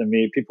oriented than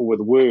me, people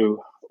with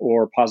woo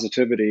or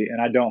positivity, and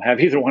I don't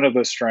have either one of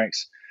those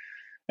strengths.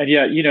 And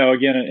yet,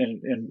 again,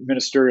 in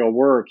ministerial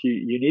work,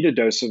 you need a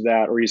dose of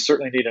that, or you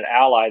certainly need an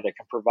ally that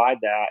can provide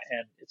that.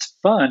 And it's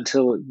fun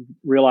to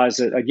realize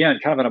that, again,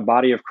 kind of in a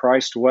body of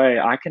Christ way,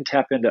 I can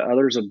tap into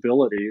others'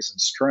 abilities and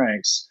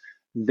strengths.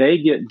 They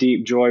get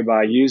deep joy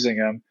by using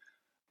them.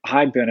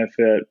 I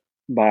benefit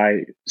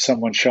by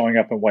someone showing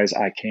up in ways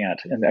I can't.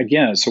 And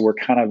again, so we're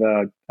kind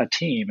of a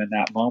team in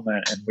that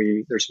moment,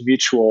 and there's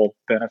mutual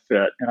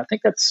benefit. And I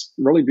think that's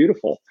really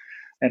beautiful.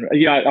 And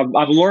I'm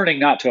learning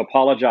not to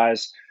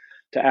apologize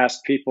to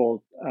ask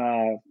people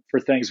for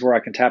things where I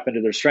can tap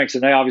into their strengths,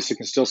 and they obviously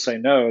can still say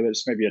no.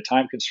 There's maybe a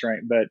time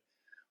constraint, but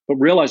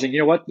realizing,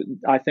 what,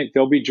 I think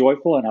they'll be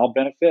joyful and I'll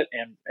benefit,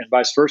 and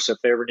vice versa. If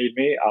they ever need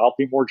me, I'll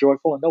be more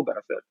joyful and they'll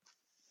benefit.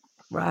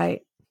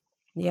 Right.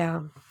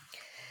 Yeah.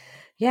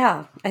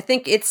 Yeah. I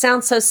think it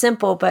sounds so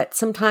simple, but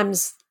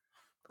sometimes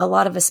a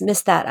lot of us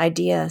miss that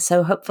idea.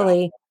 So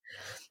hopefully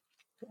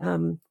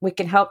we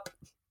can help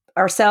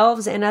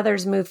ourselves and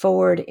others move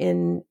forward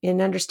in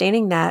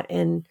understanding that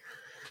and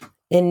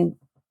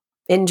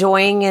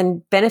enjoying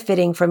and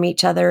benefiting from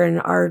each other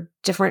and our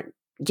different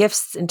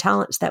gifts and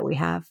talents that we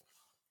have.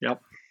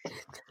 Yep,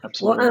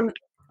 absolutely. Well,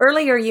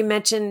 earlier you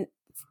mentioned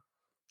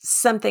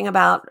something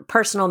about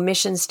personal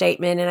mission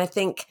statement, and I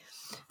think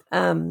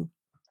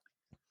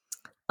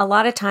a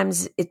lot of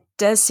times it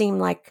does seem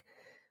like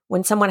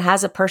when someone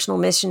has a personal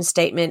mission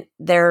statement,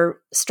 their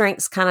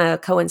strengths kind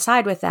of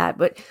coincide with that.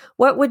 But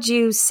what would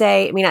you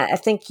say? I mean, I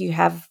think you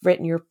have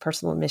written your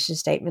personal mission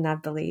statement, I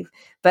believe.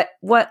 But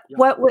what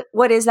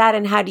is that,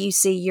 and how do you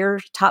see your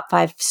top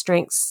 5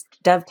 strengths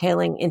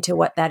dovetailing into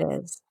what that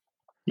is?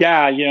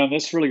 Yeah,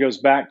 this really goes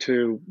back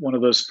to one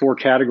of those 4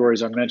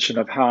 categories I mentioned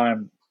of how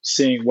I'm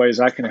seeing ways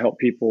I can help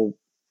people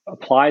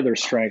apply their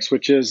strengths,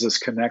 which is this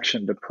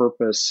connection to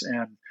purpose.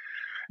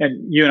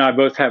 And you and I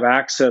both have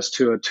access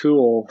to a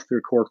tool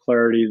through Core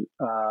Clarity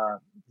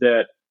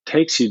that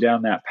takes you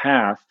down that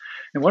path.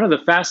 And one of the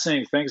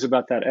fascinating things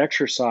about that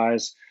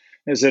exercise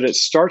is that it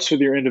starts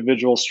with your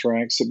individual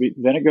strengths.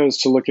 Then it goes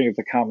to looking at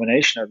the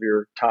combination of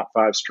your top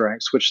 5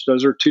 strengths, which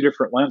those are 2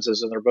 different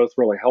lenses, and they're both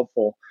really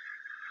helpful.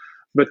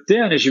 But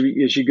then, as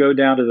you go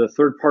down to the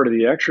third part of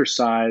the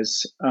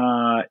exercise,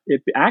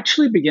 it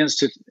actually begins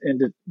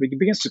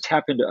to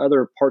tap into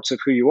other parts of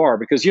who you are,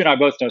 because you and I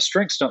both know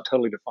strengths don't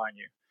totally define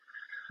you.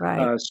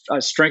 Right.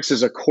 Strengths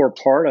is a core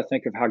part, I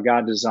think, of how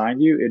God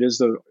designed you.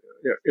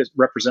 It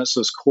represents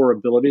those core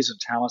abilities and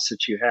talents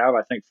that you have,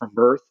 I think, from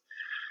birth.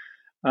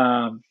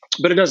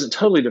 But it doesn't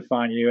totally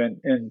define you.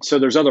 And so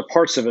there's other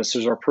parts of us.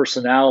 There's our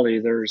personality.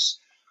 There's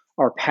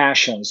our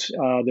passions.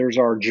 There's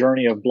our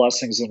journey of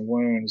blessings and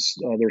wounds.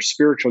 There's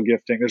spiritual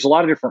gifting. There's a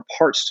lot of different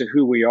parts to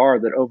who we are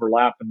that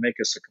overlap and make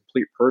us a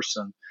complete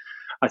person.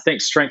 I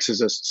think strengths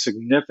is a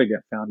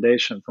significant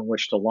foundation from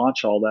which to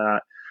launch all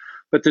that.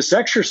 But this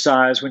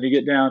exercise, when you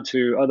get down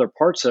to other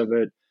parts of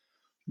it,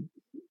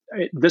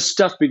 this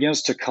stuff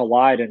begins to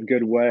collide in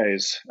good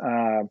ways.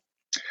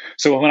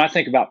 So when I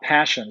think about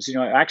passions,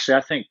 actually,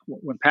 I think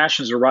when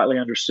passions are rightly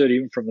understood,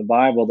 even from the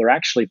Bible, they're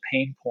actually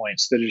pain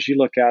points that as you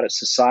look out at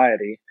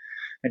society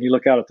and you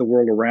look out at the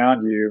world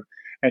around you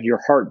and your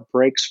heart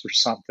breaks for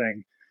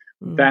something,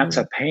 that's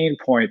a pain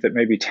point that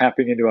may be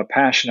tapping into a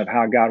passion of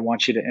how God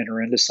wants you to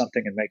enter into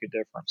something and make a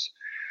difference.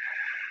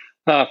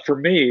 For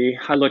me,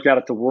 I look out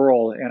at the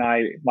world and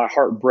my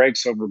heart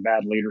breaks over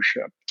bad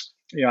leadership.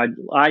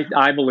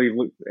 I believe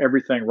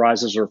everything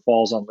rises or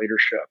falls on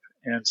leadership.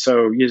 And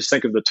so you just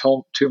think of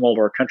the tumult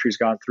our country's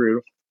gone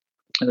through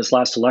in this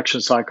last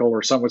election cycle,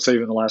 or some would say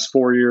even the last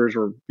 4 years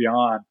or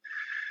beyond.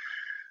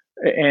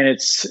 And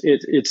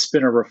it's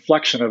been a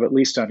reflection of at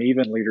least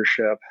uneven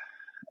leadership.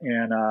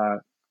 And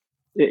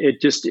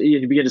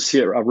you begin to see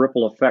a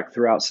ripple effect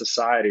throughout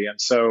society. And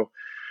so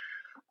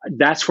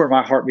that's where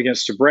my heart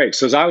begins to break.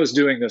 So as I was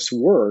doing this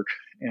work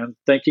and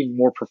thinking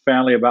more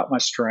profoundly about my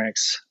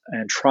strengths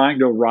and trying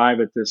to arrive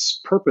at this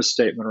purpose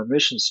statement or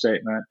mission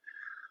statement,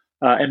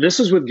 and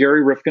this is with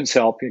Gary Rifkin's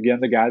help, again,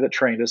 the guy that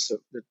trained us,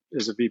 that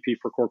is a VP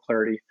for Core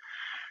Clarity.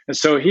 And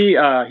so he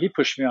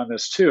pushed me on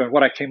this too. And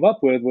what I came up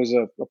with was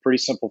a pretty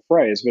simple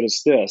phrase, but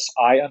it's this: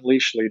 I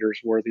unleash leaders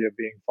worthy of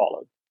being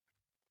followed.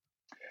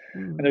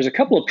 And there's a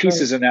couple of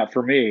pieces in that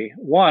for me.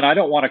 One, I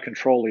don't want to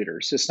control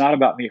leaders. It's not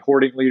about me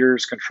hoarding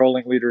leaders,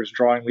 controlling leaders,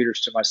 drawing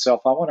leaders to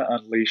myself. I want to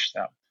unleash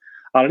them.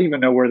 I don't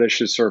even know where they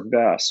should serve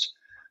best.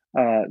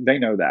 They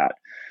know that.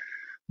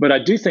 But I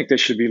do think they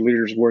should be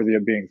leaders worthy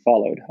of being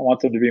followed. I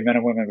want them to be men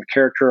and women with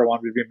character. I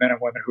want them to be men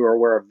and women who are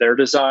aware of their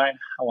design.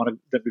 I want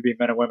them to be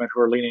men and women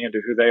who are leaning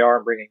into who they are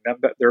and bringing them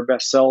their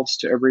best selves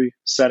to every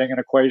setting and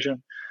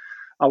equation.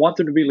 I want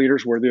them to be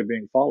leaders worthy of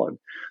being followed.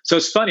 So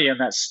it's funny, in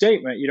that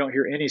statement, you don't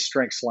hear any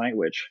strengths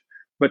language,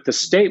 but the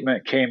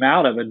statement came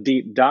out of a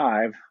deep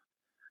dive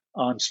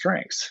on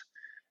strengths.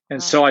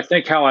 And so I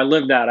think how I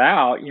live that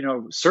out,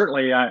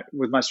 certainly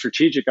with my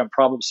strategic, I'm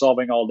problem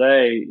solving all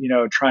day,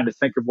 trying to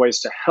think of ways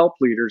to help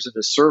leaders and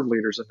to serve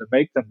leaders and to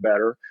make them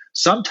better.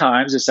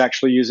 Sometimes it's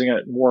actually using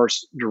it more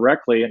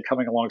directly and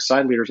coming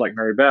alongside leaders like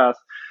Mary Beth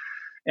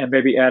and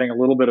maybe adding a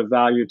little bit of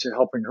value to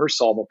helping her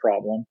solve a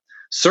problem.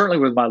 Certainly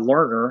with my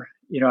learner,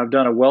 I've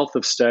done a wealth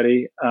of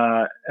study,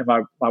 and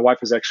my wife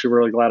is actually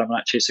really glad I'm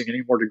not chasing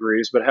any more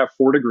degrees, but I have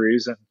 4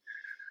 degrees, and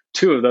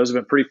 2 of those have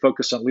been pretty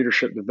focused on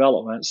leadership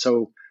development.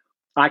 So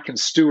I can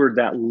steward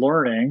that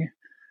learning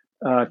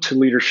to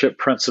leadership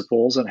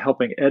principles and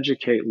helping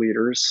educate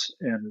leaders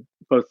in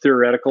both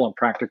theoretical and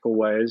practical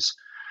ways.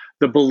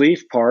 The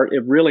belief part,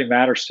 it really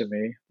matters to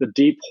me, the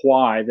deep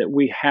why that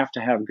we have to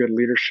have good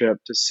leadership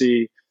to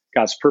see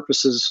God's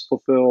purposes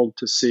fulfilled,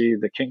 to see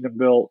the kingdom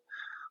built,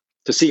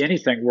 to see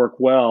anything work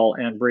well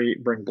and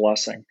bring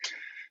blessing.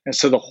 And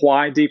so the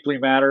why deeply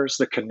matters.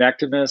 The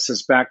connectedness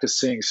is back to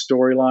seeing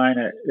storyline.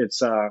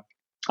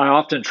 I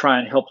often try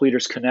and help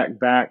leaders connect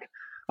back.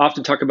 I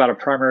often talk about a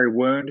primary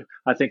wound.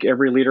 I think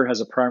every leader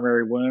has a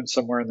primary wound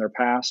somewhere in their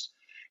past.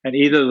 And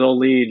either they'll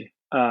lead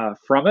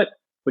from it,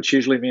 which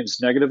usually means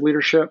negative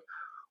leadership,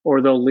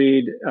 or they'll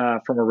lead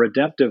from a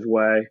redemptive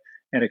way,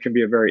 and it can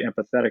be a very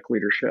empathetic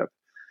leadership.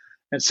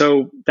 And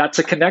so that's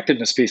a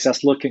connectedness piece.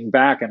 That's looking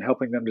back and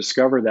helping them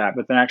discover that,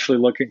 but then actually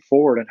looking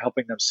forward and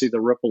helping them see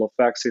the ripple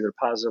effects, either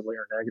positively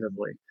or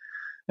negatively.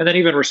 And then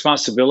even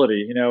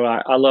responsibility.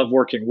 I love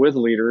working with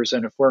leaders,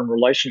 and if we're in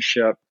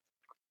relationship,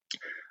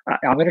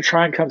 I'm going to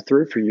try and come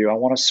through for you. I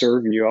want to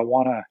serve you. I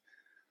want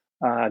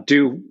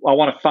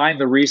to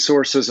find the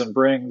resources and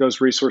bring those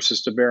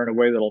resources to bear in a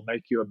way that'll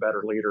make you a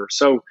better leader.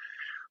 So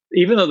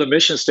even though the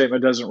mission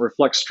statement doesn't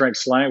reflect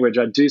strengths language,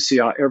 I do see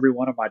how every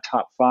one of my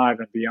top 5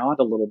 and beyond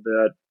a little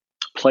bit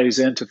plays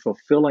into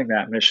fulfilling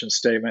that mission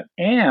statement.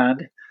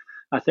 And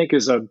I think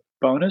as a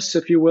bonus,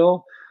 if you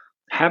will,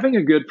 having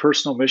a good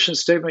personal mission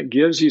statement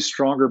gives you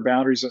stronger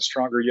boundaries and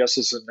stronger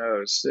yeses and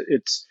nos.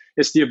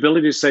 It's the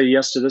ability to say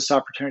yes to this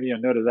opportunity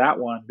and no to that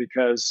one,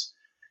 because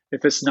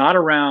if it's not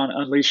around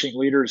unleashing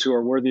leaders who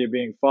are worthy of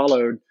being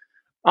followed,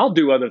 I'll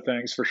do other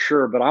things for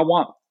sure, but I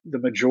want the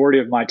majority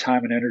of my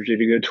time and energy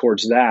to go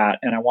towards that,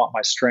 and I want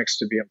my strengths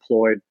to be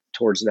employed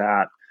towards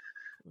that.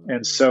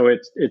 And so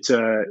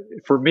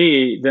for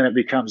me, then it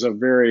becomes a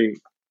very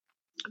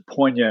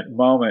poignant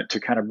moment to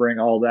kind of bring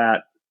all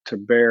that to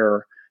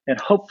bear, and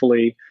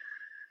hopefully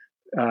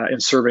in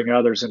serving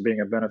others and being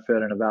a benefit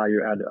and a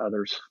value add to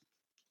others.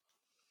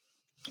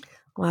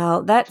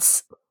 Wow,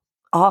 that's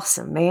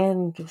awesome,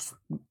 man. Just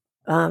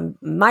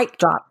mic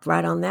drop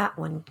right on that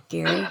one,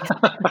 Gary.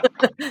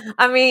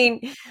 I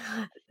mean,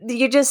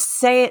 you just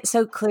say it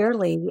so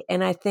clearly.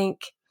 And I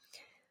think,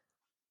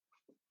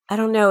 I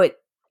don't know,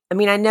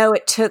 I know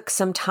it took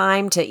some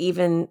time to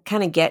even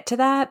kind of get to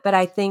that, but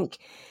I think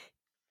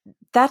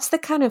that's the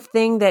kind of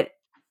thing that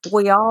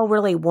we all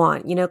really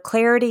want,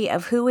 clarity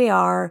of who we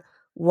are,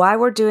 why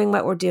we're doing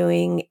what we're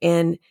doing.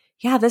 And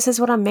yeah, this is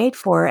what I'm made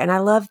for. And I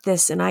love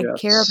this and I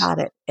care about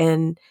it.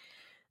 And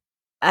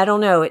I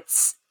don't know,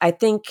 I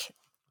think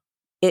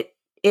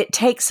it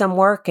takes some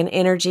work and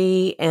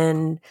energy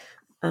and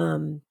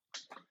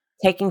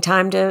taking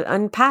time to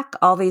unpack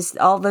all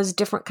those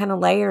different kind of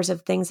layers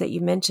of things that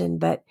you mentioned.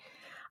 But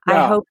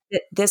I hope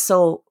that this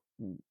will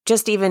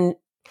just even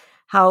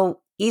how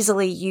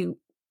easily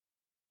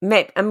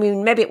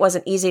maybe it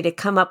wasn't easy to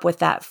come up with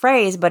that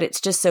phrase, but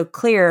it's just so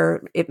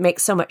clear. It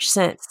makes so much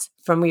sense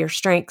from your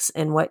strengths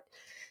and what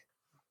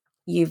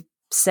you've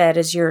said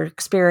as your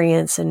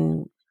experience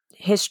and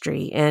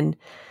history. And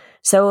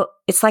so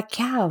it's like,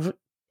 yeah,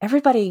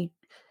 everybody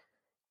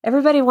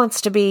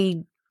wants to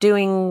be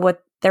doing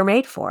what they're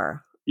made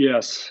for.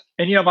 Yes.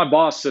 And, my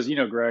boss says,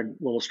 Greg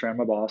Littlestrand,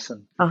 my boss,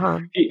 and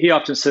he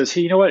often says,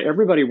 hey, you know what?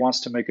 Everybody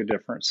wants to make a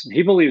difference. And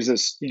he believes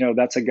this,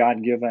 that's a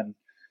God-given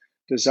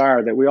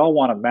desire that we all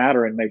want to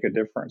matter and make a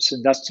difference.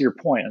 And that's to your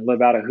point, and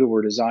live out of who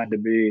we're designed to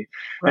be.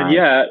 Right. And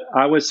yet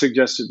I would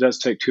suggest it does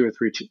take 2 or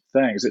 3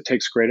 things. It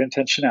takes great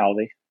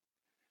intentionality.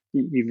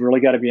 You've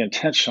really got to be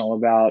intentional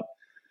about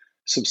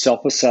some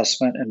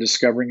self-assessment and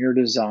discovering your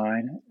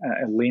design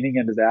and leaning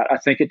into that. I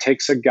think it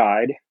takes a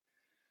guide.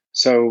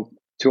 So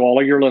to all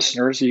of your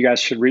listeners, you guys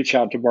should reach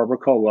out to Barbara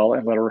Colwell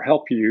and let her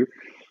help you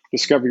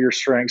discover your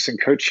strengths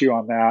and coach you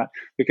on that,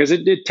 because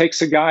it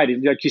takes a guide.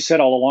 And like you said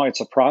all along,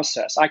 it's a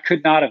process. I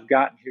could not have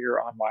gotten here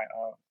on my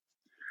own.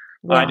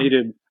 Wow.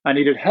 I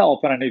needed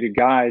help and I needed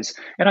guides,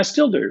 and I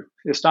still do.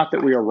 It's not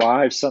that we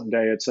arrive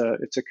someday. It's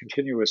a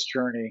continuous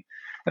journey.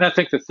 And I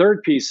think the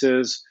third piece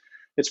is,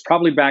 it's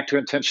probably back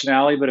to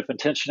intentionality, but if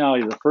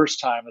intentionality the first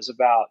time is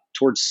about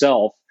towards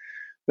self,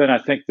 then I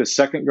think the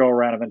second go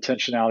around of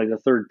intentionality, the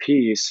third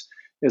piece,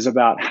 is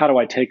about how do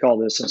I take all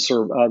this and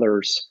serve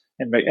others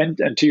and make,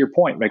 and to your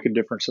point, make a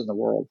difference in the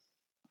world.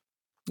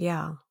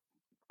 Yeah.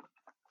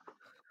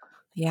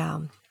 Yeah.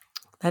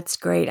 That's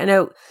great. I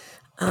know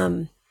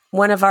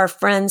one of our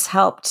friends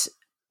helped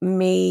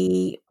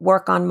me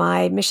work on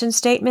my mission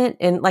statement.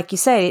 And like you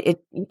say,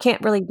 you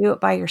can't really do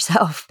it by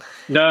yourself.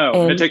 No,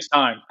 and it takes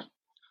time.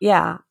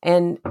 Yeah.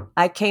 And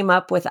I came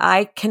up with,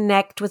 I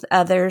connect with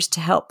others to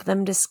help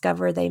them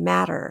discover they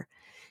matter.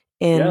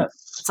 And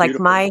it's like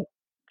beautiful. My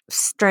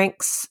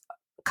strengths,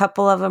 a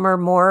couple of them are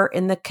more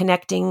in the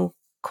connecting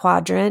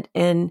quadrant.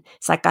 And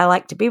it's like, I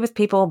like to be with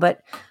people,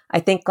 but I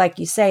think, like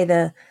you say,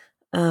 the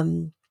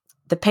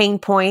pain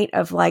point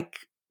of like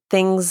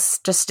things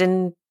just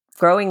in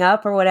growing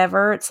up or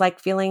whatever, it's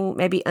like feeling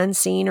maybe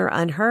unseen or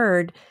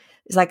unheard.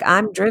 It's like,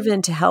 I'm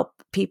driven to help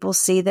people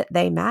see that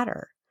they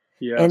matter.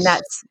 Yes. And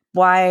that's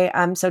why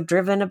I'm so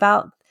driven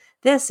about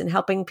this and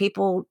helping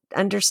people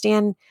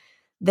understand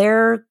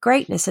their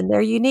greatness and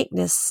their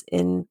uniqueness,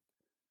 and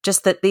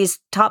just that these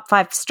top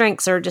 5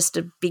 strengths are just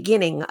a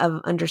beginning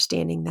of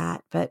understanding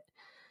that. But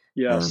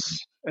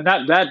yes, and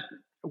that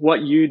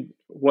what you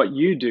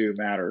do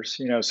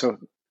matters. So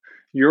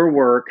your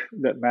work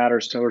that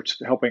matters towards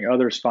helping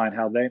others find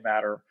how they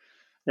matter,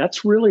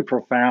 that's really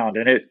profound,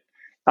 and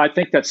I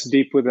think that's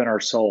deep within our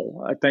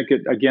soul. I think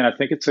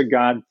it's a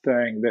God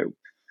thing that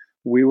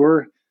we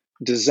were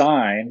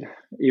designed,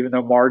 even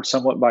though marred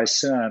somewhat by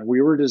sin,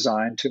 we were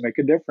designed to make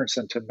a difference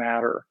and to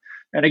matter.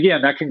 And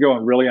again, that can go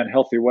in really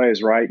unhealthy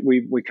ways, right?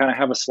 We kind of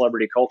have a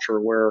celebrity culture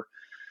where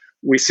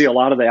we see a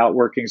lot of the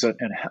outworkings in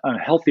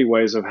unhealthy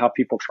ways of how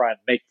people try and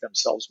make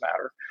themselves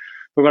matter.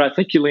 But when I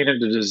think you lean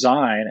into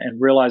design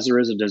and realize there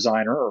is a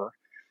designer,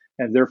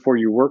 and therefore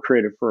you were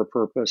created for a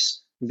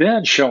purpose,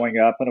 then showing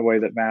up in a way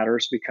that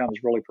matters becomes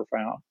really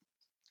profound.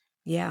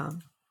 Yeah.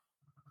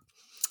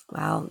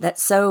 Wow,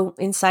 that's so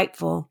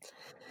insightful.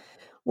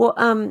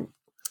 Well,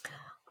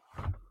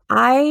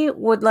 I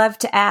would love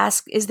to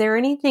ask, is there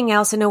anything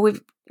else? I know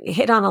we've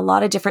hit on a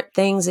lot of different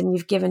things and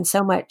you've given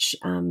so much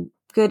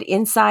good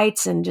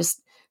insights and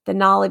just the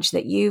knowledge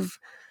that you've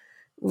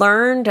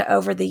learned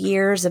over the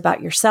years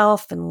about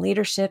yourself and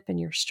leadership and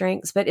your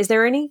strengths. But is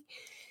there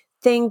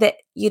anything that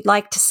you'd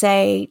like to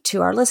say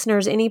to our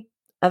listeners, any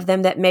of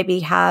them that maybe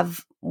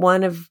have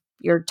one of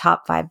your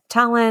top 5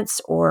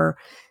 talents, or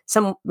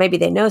maybe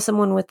they know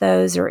someone with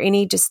those, or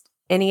any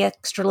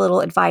extra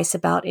little advice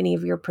about any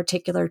of your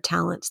particular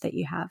talents that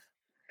you have?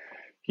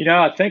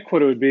 I think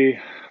what it would be,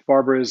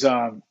 Barbara, is,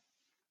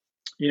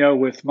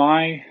 with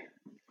my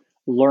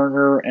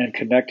learner and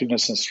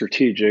connectedness and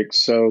strategic,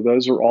 so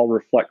those are all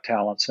reflect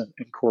talents in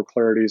Core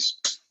Clarity's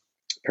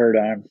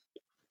paradigm.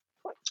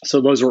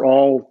 So those are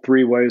all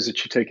 3 ways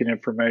that you take in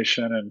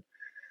information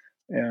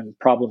and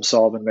problem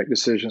solve and make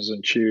decisions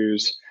and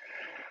choose.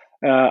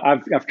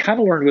 I've kind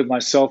of learned with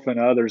myself and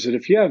others that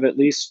if you have at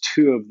least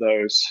 2 of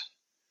those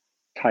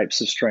types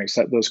of strengths,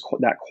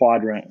 that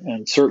quadrant,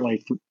 and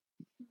certainly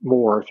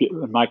more,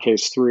 in my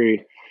case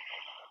 3,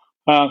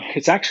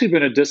 it's actually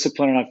been a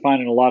discipline, and I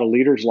find in a lot of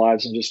leaders'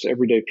 lives and just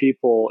everyday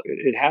people,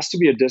 it has to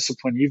be a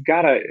discipline. You've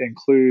got to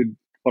include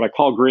what I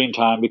call green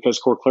time, because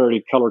Core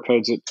Clarity color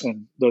codes it,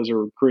 and those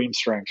are green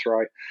strengths,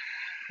 right?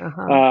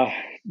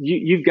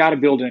 You've got to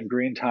build in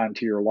green time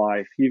to your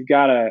life. You've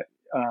got to.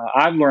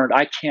 I've learned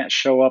I can't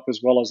show up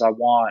as well as I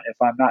want if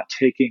I'm not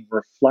taking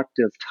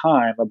reflective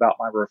time about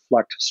my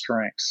reflective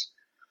strengths.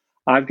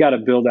 I've got to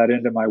build that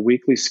into my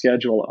weekly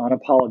schedule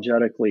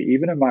unapologetically,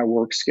 even in my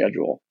work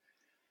schedule.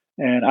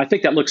 And I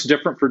think that looks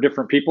different for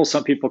different people.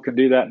 Some people can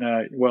do that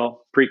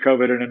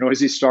pre-COVID in a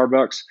noisy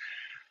Starbucks.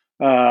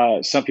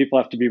 Some people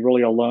have to be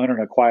really alone in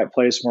a quiet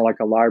place, more like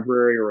a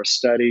library or a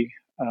study.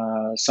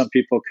 Some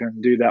people can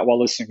do that while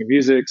listening to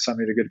music. Some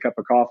need a good cup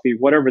of coffee.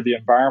 Whatever the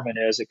environment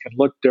is, it can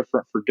look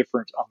different for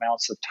different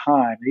amounts of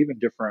time, even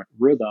different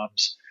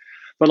rhythms.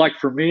 But like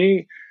for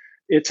me,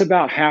 it's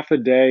about half a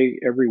day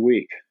every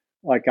week.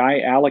 Like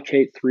I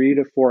allocate 3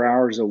 to 4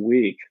 hours a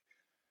week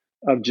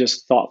of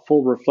just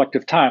thoughtful,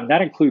 reflective time.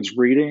 That includes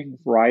reading,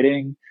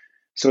 writing.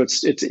 So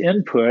it's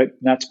input. And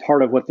that's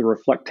part of what the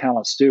reflect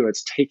talents do.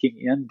 It's taking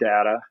in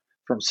data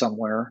from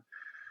somewhere.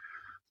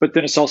 But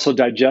then it's also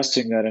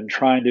digesting that and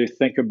trying to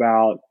think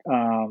about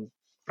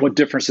what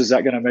difference is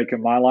that going to make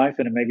in my life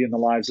and maybe in the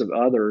lives of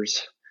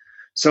others.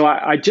 So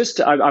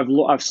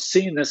I've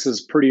seen this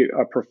as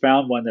a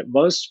profound one, that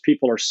most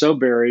people are so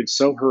buried,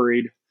 so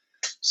hurried,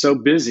 so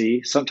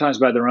busy, sometimes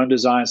by their own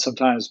design,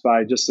 sometimes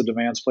by just the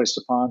demands placed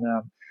upon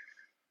them,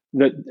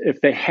 that if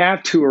they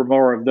have 2 or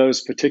more of those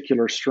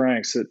particular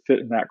strengths that fit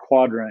in that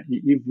quadrant,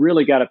 you've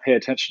really got to pay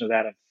attention to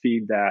that and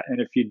feed that.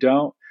 And if you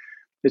don't,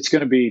 it's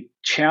going to be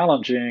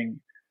challenging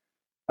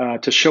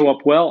to show up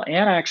well,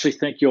 and I actually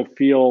think you'll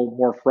feel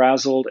more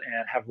frazzled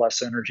and have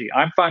less energy.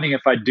 I'm finding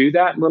if I do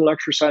that little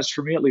exercise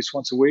for me at least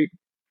once a week,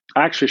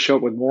 I actually show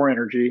up with more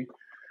energy,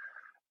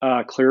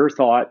 clearer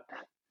thought,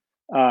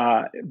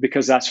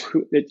 because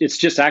it's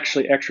just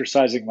actually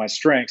exercising my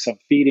strengths. I'm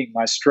feeding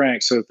my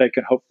strengths so that they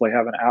can hopefully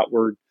have an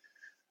outward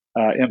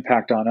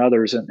impact on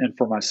others and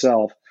for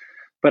myself.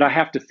 But I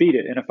have to feed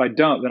it, and if I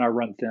don't, then I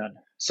run thin.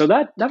 So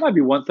that might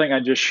be one thing I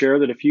just share,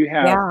 that if you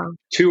have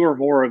 2 or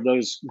more of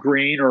those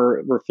green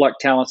or reflect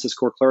talents, as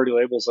Core Clarity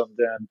labels them,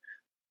 then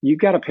you've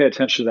got to pay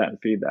attention to that and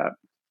feed that.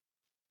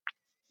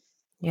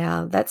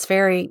 Yeah, that's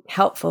very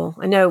helpful.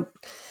 I know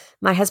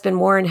my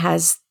husband Warren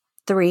has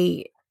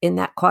 3 in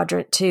that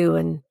quadrant too,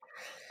 and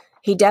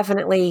he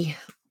definitely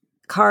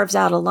carves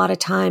out a lot of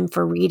time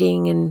for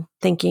reading and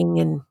thinking,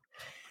 and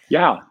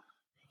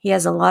he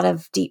has a lot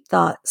of deep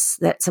thoughts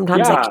that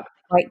sometimes I can't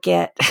quite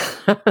get.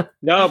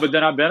 No, but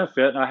then I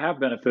benefit, and I have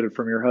benefited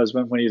from your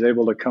husband when he's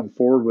able to come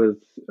forward with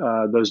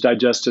those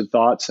digested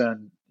thoughts.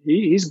 And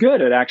he's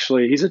good at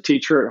he's a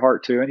teacher at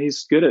heart too, and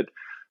he's good at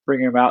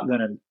bringing them out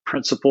then in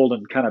principled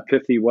and kind of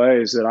pithy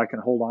ways that I can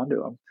hold on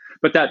to him.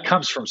 But that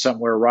comes from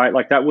somewhere, right?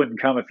 Like that wouldn't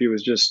come if he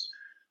was just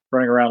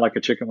running around like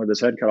a chicken with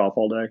his head cut off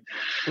all day.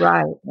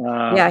 Right.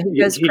 He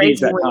goes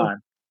crazy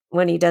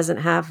when he doesn't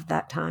have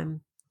that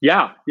time.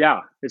 Yeah.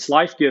 It's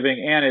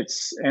life-giving, and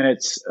it's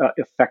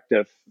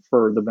effective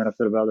for the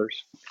benefit of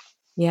others.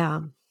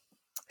 Yeah.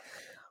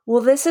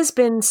 Well, this has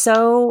been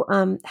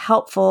so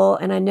helpful,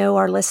 and I know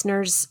our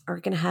listeners are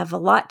going to have a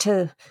lot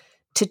to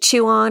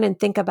chew on and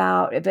think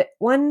about. But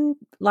one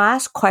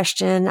last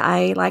question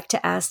I like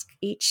to ask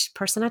each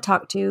person I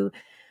talk to: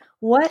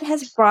 what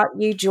has brought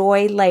you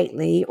joy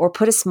lately or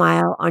put a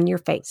smile on your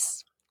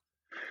face?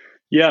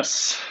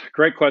 Yes,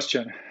 great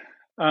question.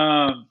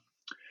 I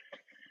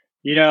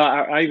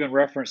even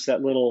referenced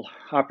that little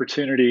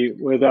opportunity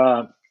with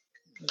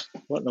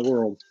what in the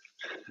world?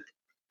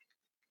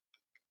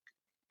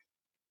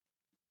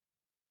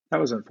 That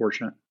was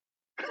unfortunate.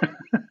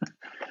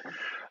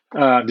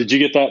 Did you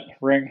get that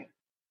ring?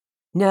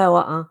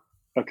 No,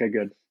 Okay,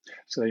 good.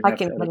 So you I have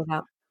can to cut edit. it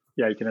out.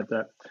 Yeah, you can edit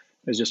that.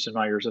 It's just in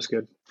my ears. That's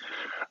good.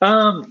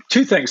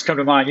 Two things come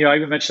to mind. I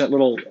even mentioned that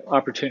little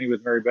opportunity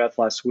with Mary Beth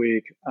last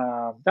week.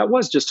 That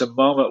was just a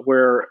moment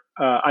where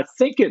I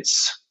think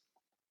it's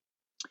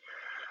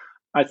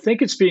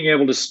being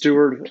able to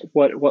steward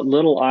what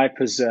little I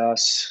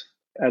possess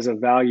as a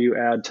value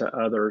add to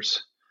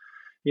others.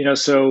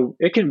 So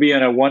it can be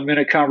in a 1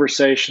 minute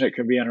conversation, it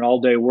can be in an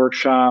all day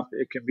workshop,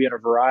 it can be in a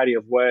variety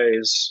of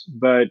ways,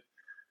 but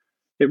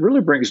it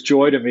really brings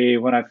joy to me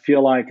when I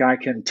feel like I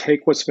can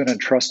take what's been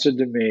entrusted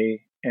to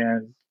me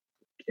and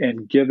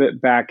give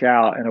it back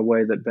out in a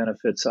way that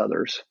benefits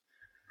others.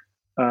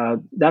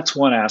 That's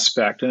one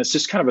aspect, and it's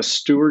just kind of a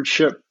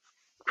stewardship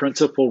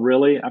principle,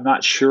 really. I'm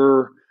not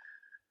sure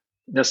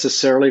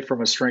necessarily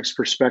from a strengths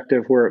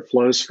perspective where it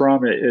flows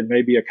from. It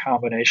may be a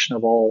combination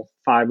of all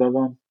 5 of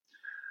them.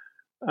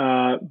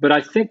 But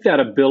I think that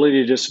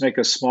ability to just make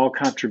a small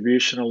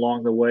contribution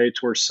along the way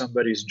towards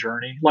somebody's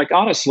journey, like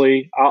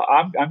honestly,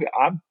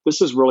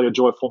 this is really a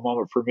joyful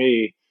moment for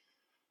me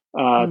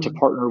to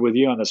partner with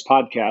you on this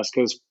podcast,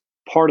 because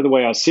part of the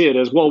way I see it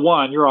is, well,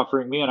 one, you're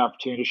offering me an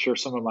opportunity to share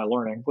some of my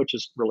learning, which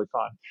is really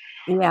fun.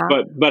 Yeah.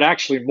 But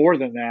actually, more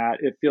than that,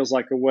 it feels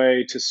like a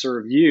way to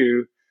serve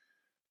you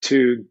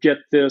to get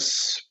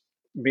this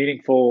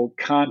meaningful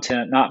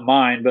content, not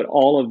mine, but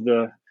all of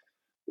the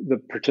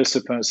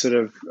participants that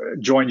have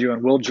joined you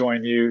and will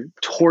join you,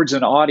 towards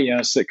an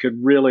audience that could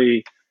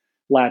really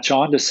latch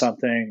onto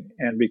something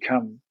and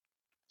become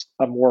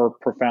a more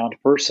profound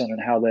person in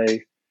how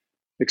they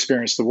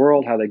experience the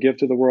world, how they give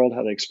to the world,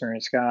 how they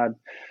experience God.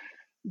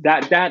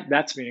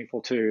 That's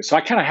meaningful too. So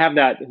I kind of have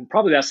that, and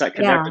probably that's that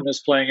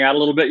connectedness playing out a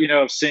little bit,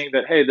 of seeing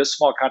that, hey, this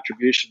small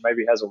contribution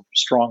maybe has a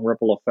strong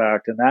ripple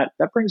effect, and that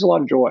brings a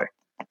lot of joy.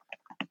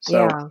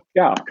 So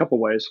yeah, a couple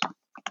ways.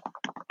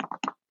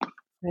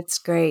 That's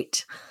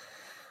great.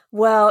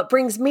 Well, it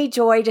brings me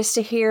joy just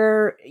to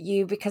hear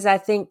you, because I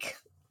think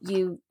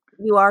you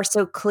are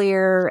so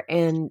clear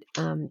and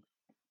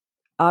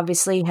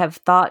obviously have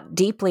thought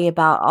deeply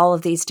about all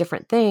of these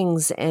different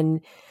things. And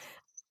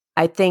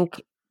I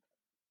think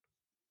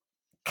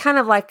kind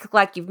of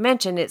like you've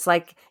mentioned, it's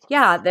like,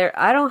 I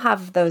don't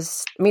have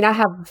those. I mean, I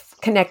have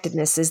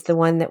connectedness is the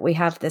one that we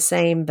have the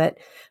same, but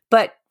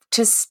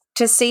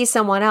to see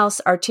someone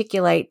else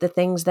articulate the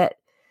things that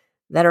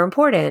are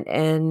important,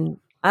 and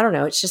I don't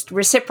know, it's just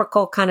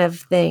reciprocal kind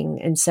of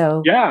thing. And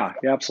so yeah,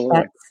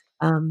 absolutely.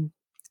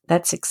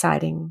 That's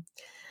exciting.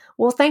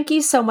 Well, thank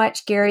you so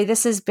much, Gary.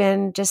 This has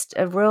been just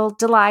a real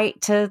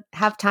delight to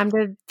have time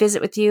to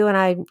visit with you.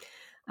 And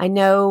I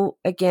know,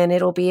 again,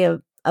 it'll be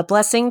a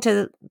blessing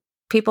to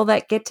people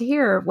that get to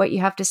hear what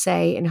you have to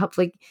say, and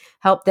hopefully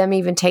help them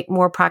even take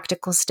more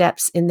practical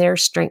steps in their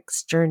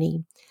strengths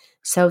journey.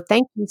 So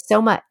thank you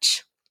so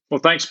much. Well,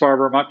 thanks,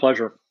 Barbara. My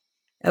pleasure.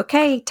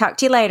 Okay. Talk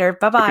to you later.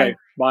 Bye-bye. Okay.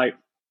 Bye.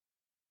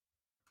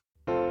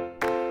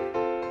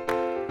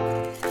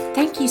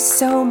 Thank you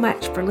so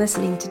much for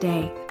listening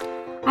today.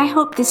 I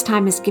hope this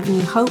time has given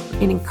you hope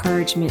and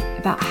encouragement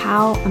about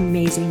how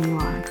amazing you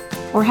are,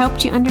 or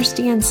helped you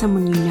understand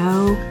someone you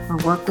know or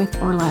work with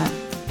or love.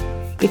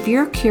 If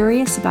you're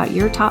curious about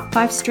your top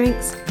 5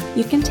 strengths,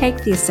 you can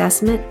take the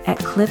assessment at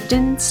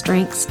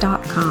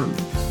cliftonstrengths.com.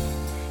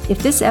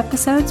 If this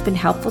episode's been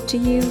helpful to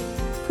you,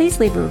 please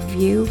leave a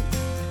review,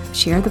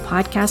 share the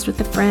podcast with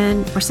a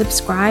friend, or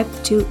subscribe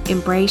to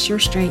Embrace Your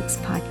Strengths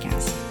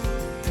podcast.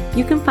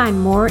 You can find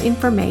more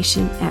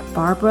information at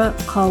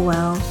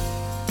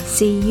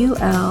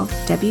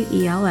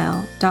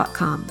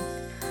barbaraculwell.com.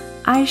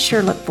 I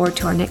sure look forward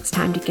to our next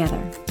time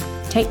together.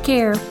 Take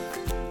care.